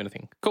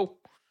 Cool.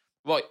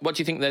 Right, what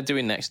do you think they're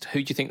doing next?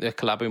 Who do you think they're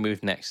collabing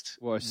with next?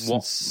 Well, I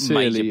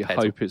sincerely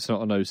hope it's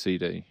not an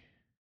OCD.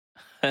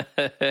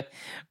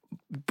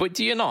 But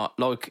do you not?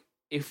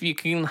 If you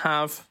can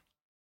have...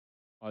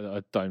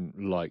 I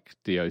don't like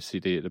the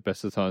OCD at the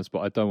best of times, but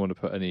I don't want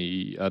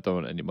any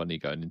money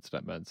going into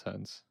that man's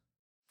hands.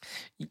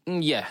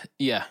 Yeah.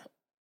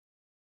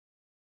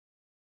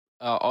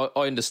 I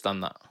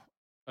understand that.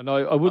 And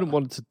I wouldn't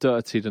want to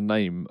dirty the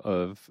name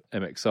of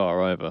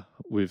MXR either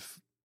with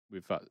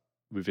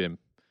him.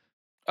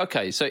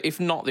 Okay, so if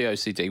not the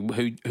OCD,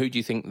 who do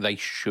you think they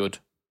should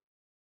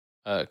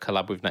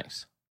collab with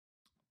next?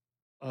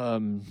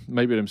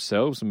 Maybe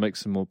themselves and make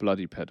some more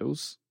bloody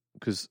pedals,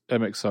 because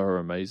MXR are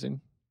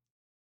amazing.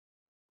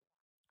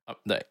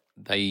 They've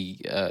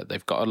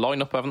got a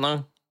lineup, haven't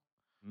they?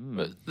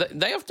 But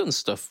they have done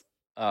stuff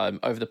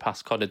over the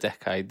past kind of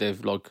decade.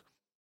 They've like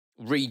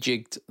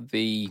rejigged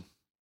the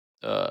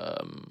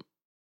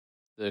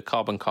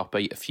carbon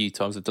copy a few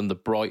times. They've done the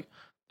Bright.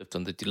 They've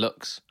done the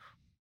Deluxe.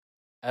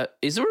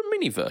 Is there a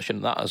mini version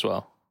of that as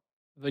well?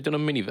 Have they done a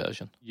mini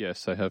version?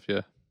 Yes, they have,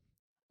 yeah.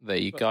 There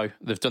you go.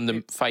 They've done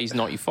the Phase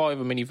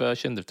 95, a mini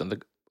version. They've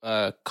done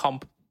the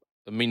Comp,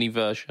 a mini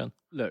version.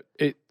 Look,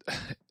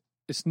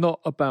 it's not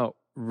about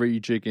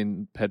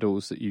rejigging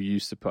pedals that you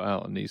used to put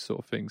out on these sort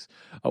of things.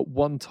 At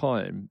one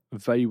time,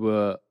 they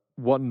were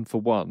one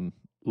for one,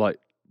 like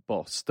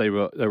Boss. They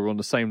were on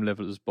the same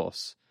level as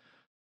Boss.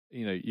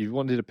 You know, you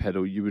wanted a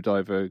pedal, you would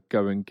either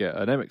go and get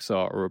an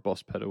MXR or a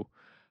Boss pedal.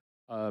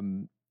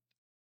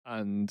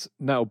 And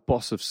now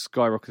Boss have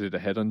skyrocketed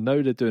ahead. I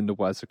know they're doing the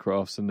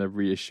Wazacrafts and they're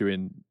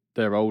reissuing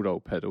their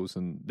old pedals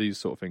and these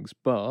sort of things,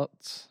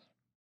 but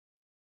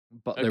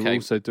they're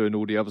also doing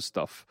all the other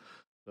stuff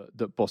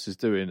that Boss is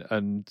doing,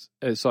 and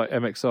it's like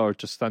MXR are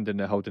just standing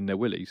there holding their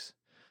willies.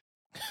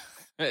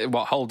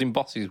 What, holding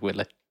Boss's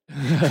willy?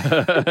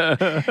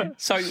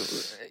 So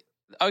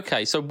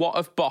what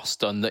have Boss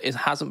done that it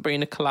hasn't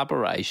been a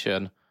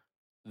collaboration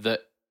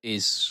that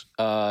is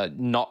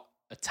not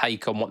a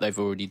take on what they've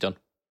already done?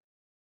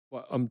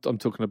 Well, I'm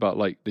talking about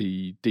like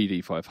the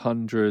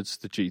DD500s,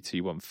 the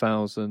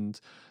GT1000,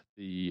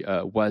 the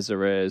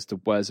Waza-Airs, the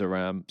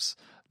Waza-Amps,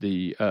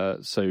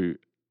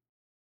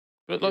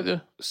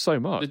 so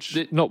much.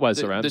 Not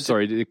Waza-Amps,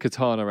 sorry, the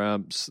Katana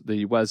amps,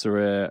 the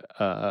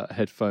Waza-Air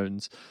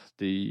headphones,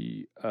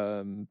 the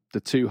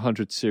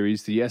 200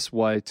 series, the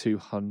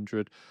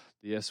SY200,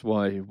 the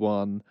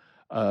SY1.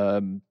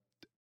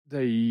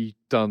 They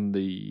done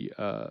the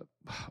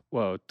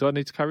well, do I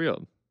need to carry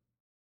on?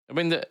 I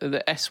mean,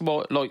 the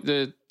SY, like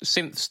the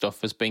synth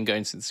stuff has been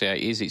going since the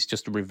 80s. It's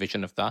just a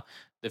revision of that.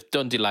 They've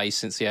done delays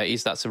since the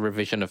 80s. That's a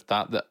revision of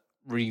that. The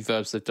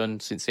reverbs they've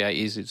done since the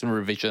 80s. It's a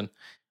revision.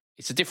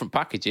 It's a different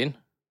packaging.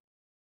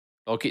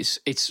 Like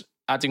it's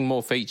adding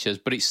more features,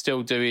 but it's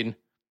still doing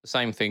the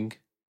same thing.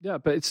 Yeah,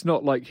 but it's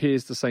not like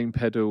here's the same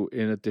pedal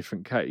in a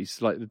different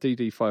case. Like the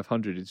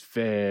DD500 is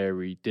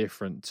very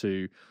different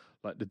to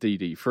like the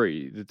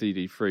DD3. The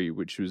DD3,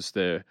 which was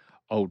their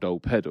old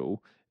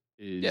pedal,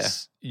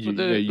 is you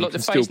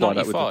can still buy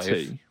that with the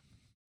T.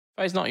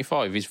 Phase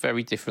 95 is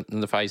very different than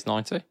the Phase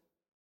 90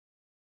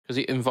 because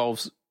it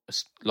involves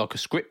like a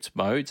script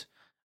mode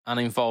and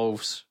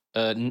involves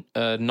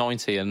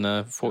 90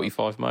 and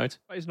 45 mode.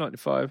 Phase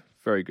 95,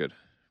 very good,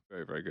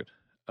 very very good.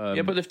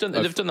 Yeah, but they've done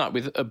that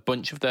with a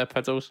bunch of their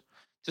pedals.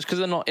 Just because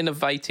they're not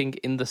innovating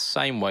in the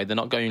same way, they're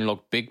not going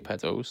like big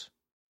pedals.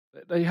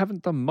 They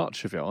haven't done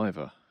much of it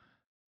either.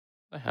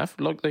 They have.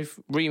 Like they've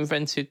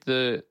reinvented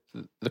the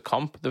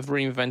comp. They've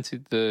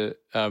reinvented the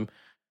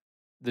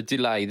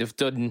delay. They've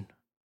done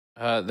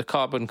the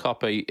carbon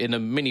copy in a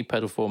mini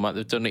pedal format.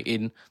 They've done it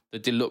in the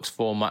deluxe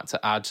format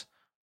to add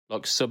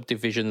like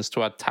subdivisions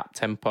to add tap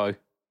tempo.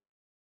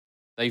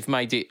 They've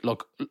made it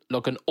like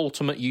an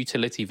ultimate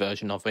utility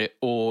version of it,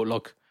 or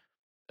like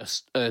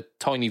a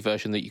tiny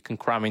version that you can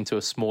cram into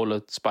a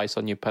smaller space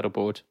on your pedal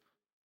board.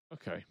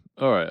 Okay,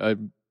 all right.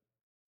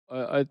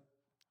 I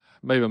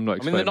maybe I'm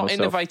not. I mean, they're not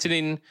myself.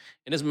 innovating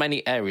in as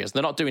many areas.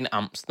 They're not doing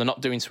amps. They're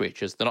not doing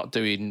switches. They're not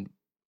doing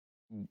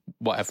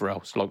whatever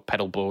else, like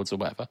pedal boards or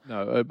whatever.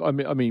 No, I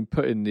mean,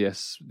 putting the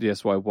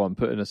SY1,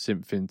 putting a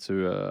synth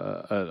into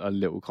a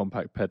little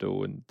compact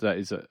pedal, and that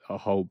is a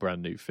whole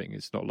brand new thing.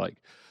 It's not like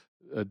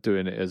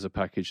doing it as a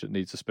package that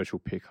needs a special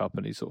pickup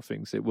and these sort of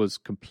things. It was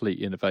complete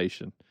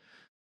innovation.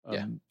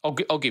 Yeah, I'll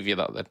give you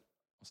that then.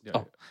 Yeah.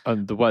 Oh.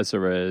 And the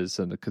Waza-Airs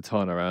and the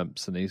Katana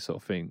amps and these sort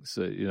of things,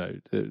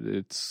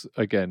 it's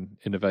again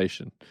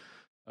innovation.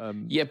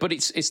 Yeah, but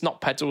it's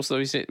not pedals though,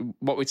 is it?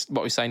 What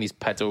we're saying is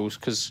pedals,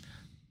 because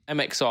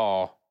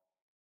MXR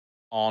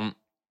aren't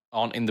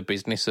in the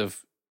business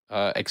of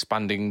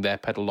expanding their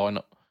pedal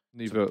lineup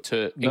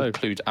to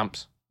include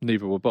amps.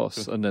 Neither were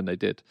Boss, and then they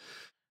did.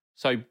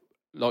 So,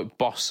 like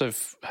Boss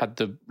have had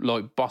the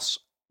Boss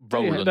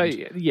Roland.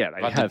 They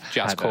have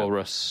Jazz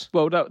Chorus.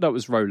 Well, that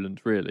was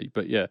Roland, really,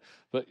 but yeah,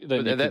 but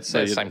they're the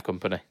same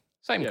company.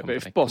 Same company.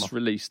 But if Boss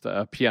released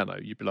a piano,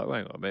 you'd be like,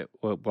 hang on a minute,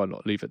 well, why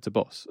not leave it to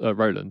Boss,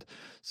 Roland?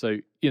 So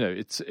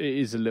it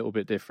is a little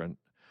bit different.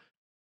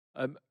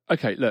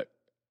 Okay, look,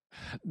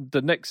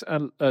 the next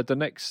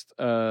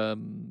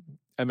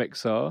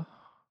MXR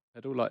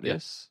pedal like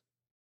this,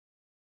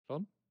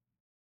 John.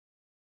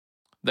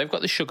 They've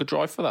got the Sugar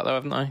Drive for that, though,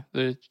 haven't they?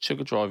 The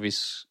Sugar Drive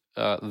is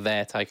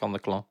their take on the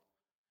Klon.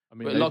 I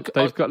mean,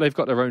 they've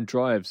got their own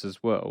drives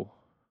as well.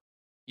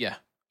 Yeah,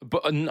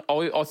 but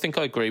I think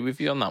I agree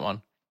with you on that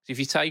one. If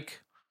you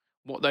take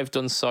what they've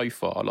done so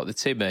far, like the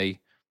Timmy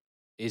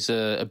is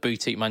a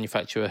boutique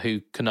manufacturer who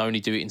can only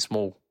do it in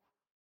small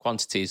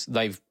quantities.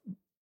 They've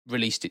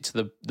released it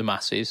to the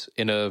masses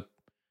in a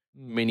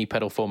mini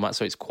pedal format,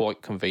 so it's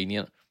quite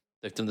convenient.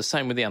 They've done the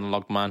same with the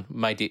Analog Man,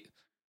 made it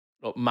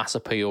like mass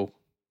appeal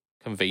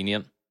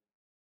convenient.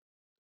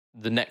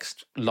 the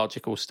next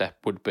logical step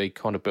would be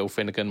kind of Bill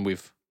Finnegan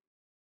with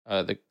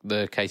the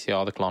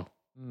KTR, the Klon.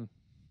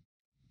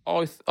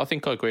 I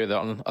think I agree with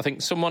that one. I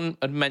think someone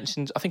had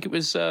mentioned, I think it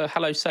was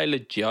Hello Sailor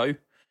Joe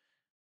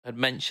had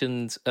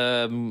mentioned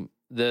the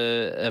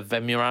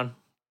Vemuran.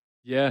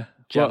 Yeah.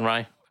 Jan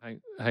Ray.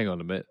 Hang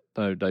on a minute.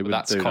 No, they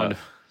wouldn't do that.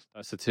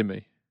 That's a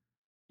Timmy.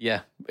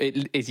 Yeah.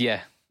 It is,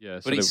 yeah. Yeah,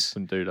 so they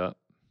wouldn't do that.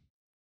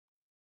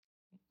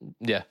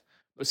 Yeah.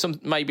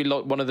 But maybe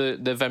like one of the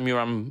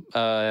Vemuran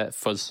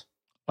fuzz.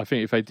 I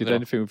think if they did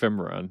anything with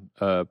Vemuran,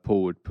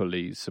 Paul would pull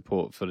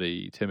support for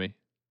the Timmy.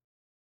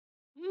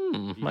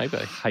 Maybe.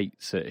 He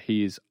hates it.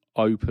 He is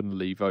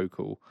openly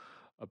vocal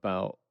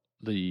about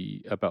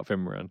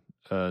Vemuran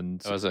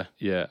and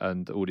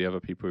and all the other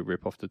people who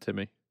rip off the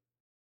Timmy.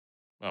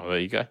 Oh, there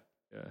you go.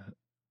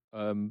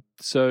 Yeah.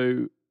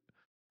 So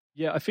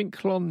yeah, I think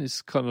Klon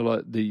is kind of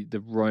like the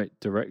right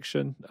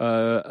direction.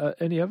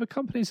 Any other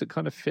companies that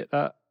kind of fit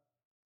that?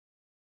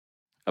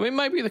 I mean,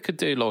 maybe they could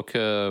do like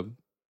a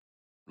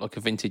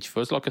vintage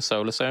fuzz, like a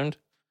Solar Sound.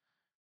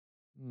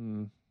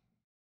 I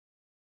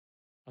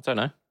don't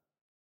know.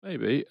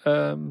 Maybe.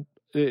 The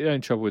only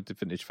trouble with the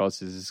vintage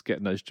fuzzes is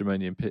getting those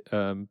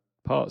germanium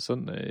parts,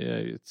 aren't they?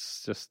 Yeah,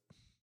 it's just.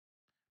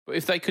 But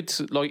if they could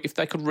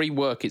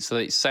rework it so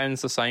that it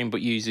sounds the same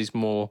but uses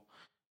more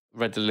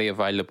readily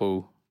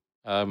available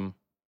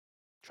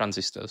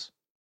transistors.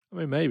 I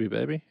mean, maybe,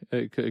 baby.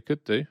 It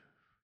could do.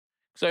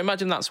 So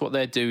imagine that's what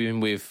they're doing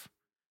with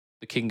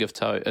the King of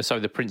Tone,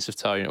 the Prince of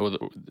Tone, or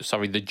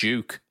the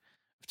Duke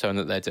of Tone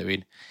that they're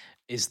doing,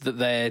 is that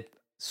they're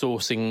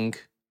sourcing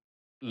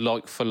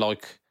like for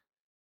like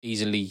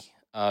easily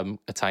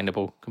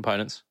attainable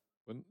components.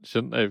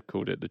 Shouldn't they have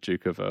called it the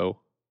Duke of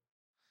Earl?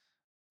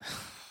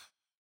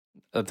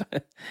 I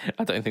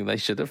don't think they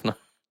should have. No.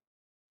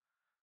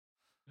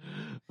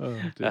 Oh,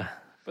 dear.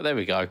 But there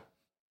we go.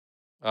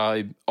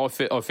 I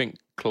think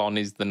Klon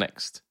is the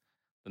next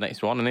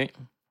one, isn't it?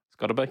 It's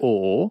got to be.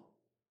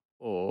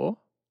 Or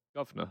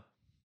Governor.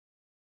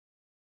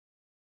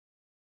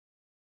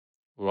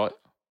 All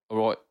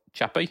right,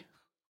 Chappie.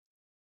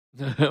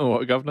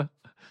 What, Governor?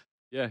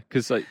 Yeah,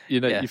 because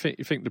you think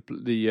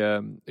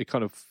the it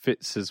kind of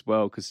fits as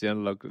well because the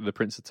analog, the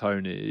Prince of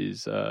Tone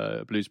is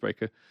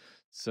Bluesbreaker.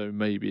 So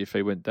maybe if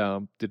they went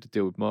down, did a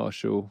deal with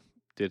Marshall,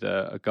 did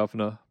a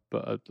Governor,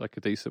 but like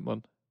a decent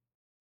one.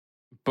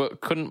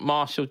 But couldn't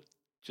Marshall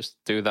just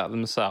do that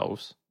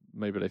themselves?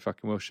 Maybe they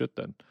fucking well should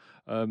then.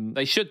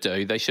 They should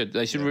do. They should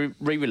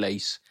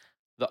re-release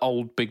the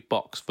old big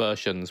box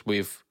versions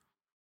with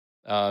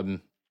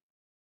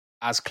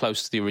as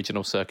close to the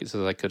original circuits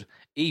as they could,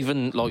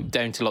 even like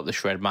down to like the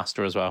Shred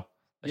Master as well.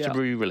 They should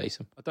re-release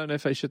them. I don't know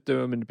if they should do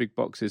them in the big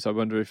boxes. I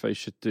wonder if they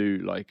should do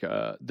like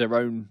their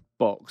own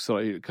box,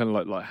 like kind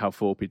of like how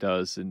Forpy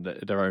does in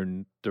their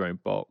own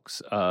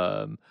box,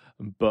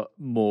 but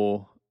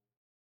more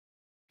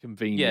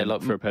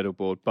convenient for a pedal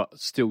board, but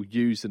still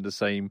using the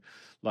same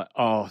like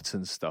art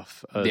and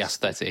stuff. The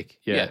aesthetic.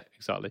 Yeah,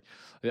 exactly.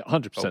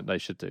 100% they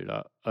should do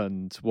that.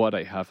 And why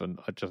they haven't,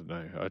 I don't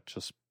know. I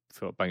just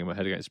feel like banging my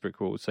head against a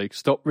brick wall. So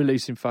stop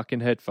releasing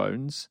fucking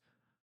headphones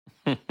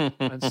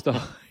and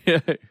stuff.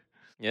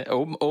 Yeah,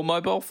 or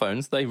mobile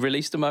phones. They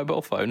released a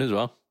mobile phone as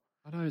well.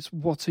 I know, it's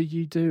what are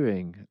you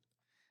doing?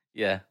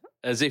 Yeah,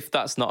 as if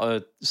that's not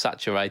a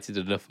saturated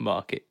enough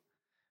market.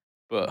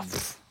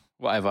 But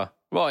whatever.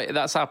 Right,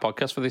 that's our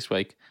podcast for this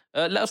week.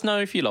 Let us know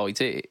if you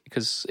liked it,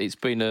 because it's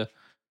been a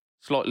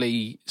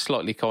slightly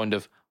kind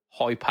of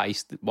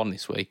high-paced one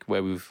this week,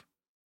 where we've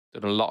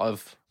done a lot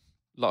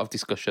of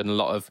discussion, a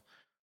lot of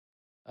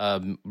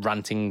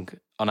ranting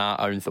on our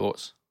own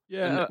thoughts.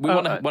 Yeah, and we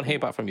want to hear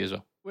back from you as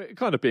well. We're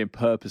kind of being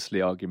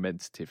purposely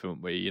argumentative,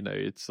 aren't we? You know,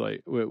 it's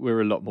like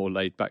we're a lot more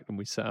laid back than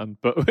we sound,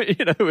 but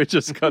we're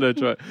just kind of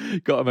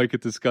got to make a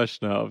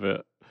discussion out of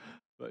it.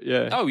 But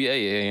yeah. Oh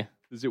yeah.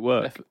 Does it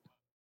work?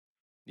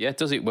 Yeah,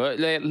 does it work?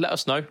 Let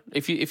us know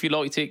if you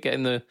liked it. Get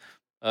in the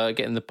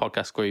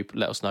podcast group.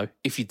 Let us know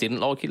if you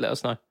didn't like it. Let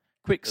us know.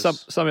 Quick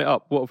sum it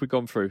up. What have we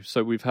gone through?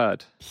 So we've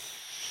had.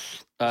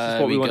 This is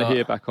what we want to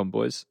hear back on,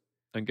 boys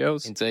and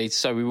girls. Indeed.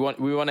 So we want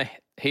to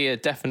hear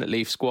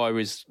definitely if Squier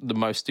is the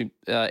most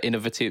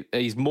innovative.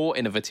 He's more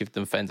innovative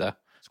than Fender.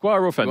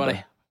 Squier or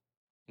Fender?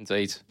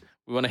 Indeed.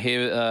 We want to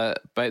hear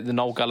about the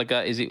Noel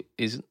Gallagher. Is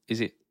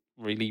it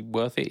really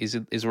worth it? Is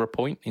there a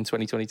point in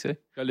 2022?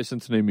 Go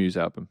listen to New Muse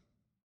album.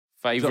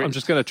 Favorite. I'm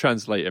just going to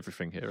translate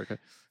everything here,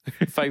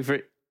 okay?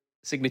 Favorite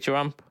signature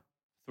amp?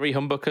 3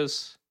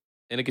 humbuckers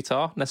in a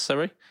guitar,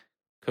 necessary?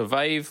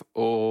 Curvave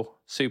or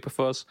Super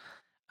Fuzz?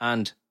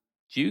 And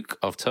Duke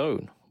of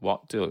Tone.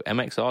 What do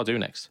MXR do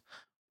next?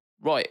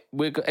 Right,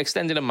 we're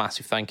extending a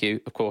massive thank you,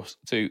 of course,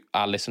 to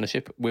our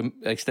listenership. We're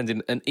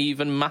extending an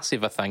even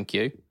massiver thank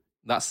you.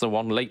 That's the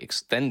one, late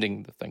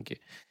extending the thank you.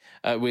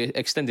 We're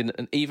extending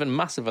an even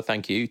massiver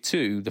thank you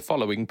to the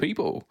following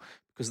people,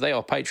 because they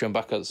are Patreon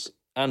backers.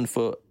 And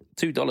for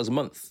 $2 a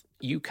month,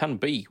 you can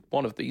be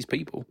one of these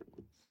people.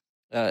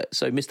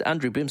 So Mr.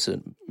 Andrew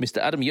Bimson, Mr.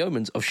 Adam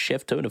Yeomans of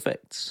Chef Tone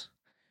Effects,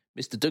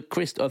 Mr. Doug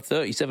Christ of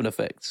 37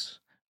 Effects,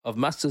 of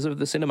Masters of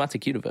the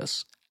Cinematic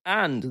Universe,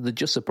 and the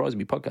Just Surprise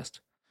Me podcast,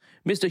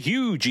 Mr.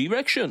 Huge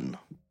Erection,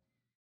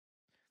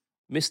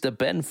 Mr.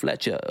 Ben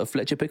Fletcher of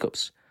Fletcher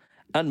Pickups,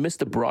 and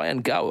Mr.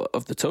 Brian Gower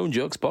of the Tone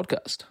Jokes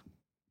podcast,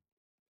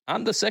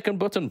 and the Second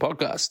Button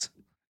podcast.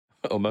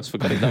 Almost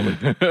forgot it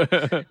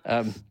that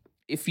way.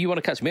 If you want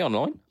to catch me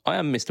online, I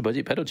am Mr.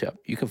 Budget Pedal Chap.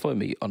 You can find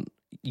me on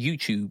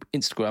YouTube,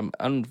 Instagram,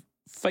 and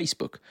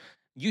Facebook.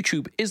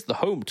 YouTube is the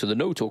home to the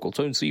No Talk All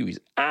Tone series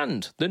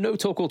and the No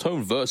Talk All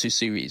Tone Versus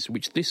series,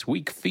 which this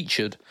week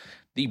featured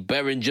the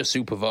Behringer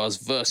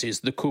Supervars versus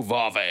the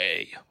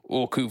Kuvave,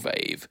 or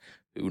Kuvave,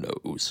 who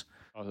knows.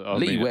 I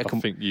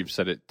think you've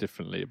said it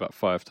differently about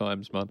 5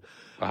 times, man.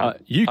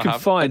 You can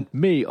find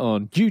me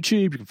on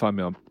YouTube, you can find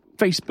me on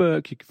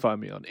Facebook, you can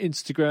find me on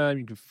Instagram,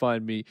 you can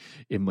find me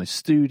in my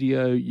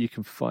studio, you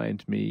can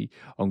find me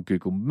on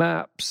Google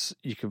Maps,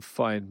 you can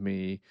find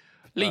me...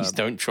 Please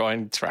don't try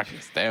and track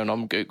us down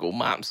on Google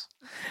Maps.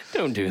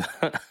 Don't do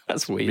that.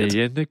 That's weird.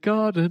 Me in the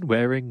garden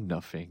wearing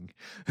nothing.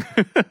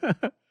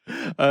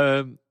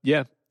 That's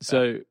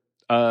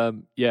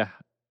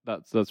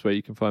where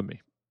you can find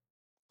me.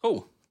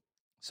 Cool.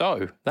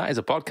 So, that is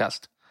a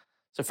podcast.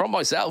 So from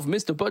myself,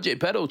 Mr.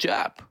 Budget Pedal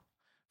Chap,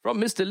 from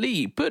Mr.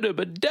 Lee,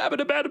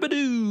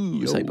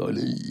 say bye,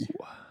 Lee.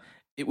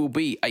 It will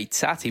be a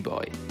tatty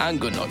bye, and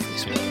good night for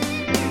this week.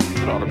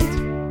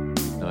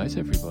 Good night,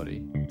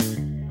 everybody.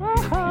 You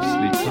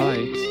sleep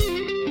tight.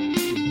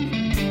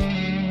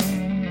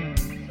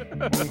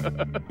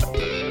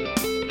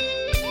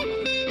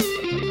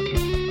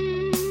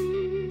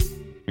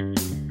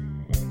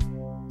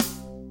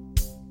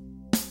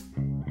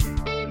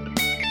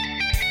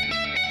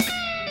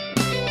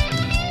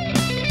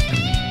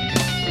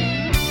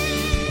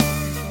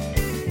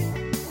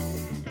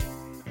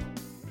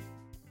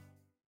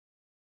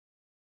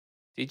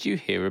 Did you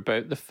hear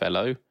about the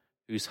fellow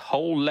whose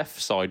whole left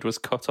side was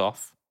cut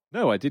off?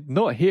 No, I did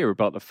not hear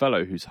about the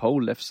fellow whose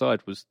whole left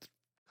side was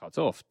cut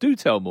off. Do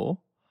tell more.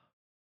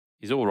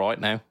 He's all right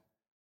now.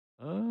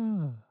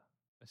 Ah,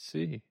 I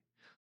see.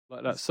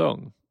 Like that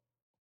song.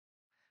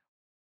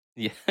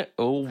 Yeah,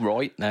 all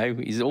right now.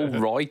 He's all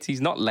right.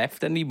 He's not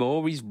left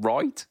anymore. He's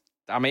right.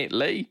 Damn it,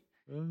 Lee.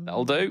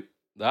 That'll do.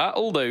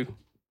 That'll do.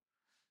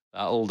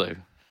 That'll do.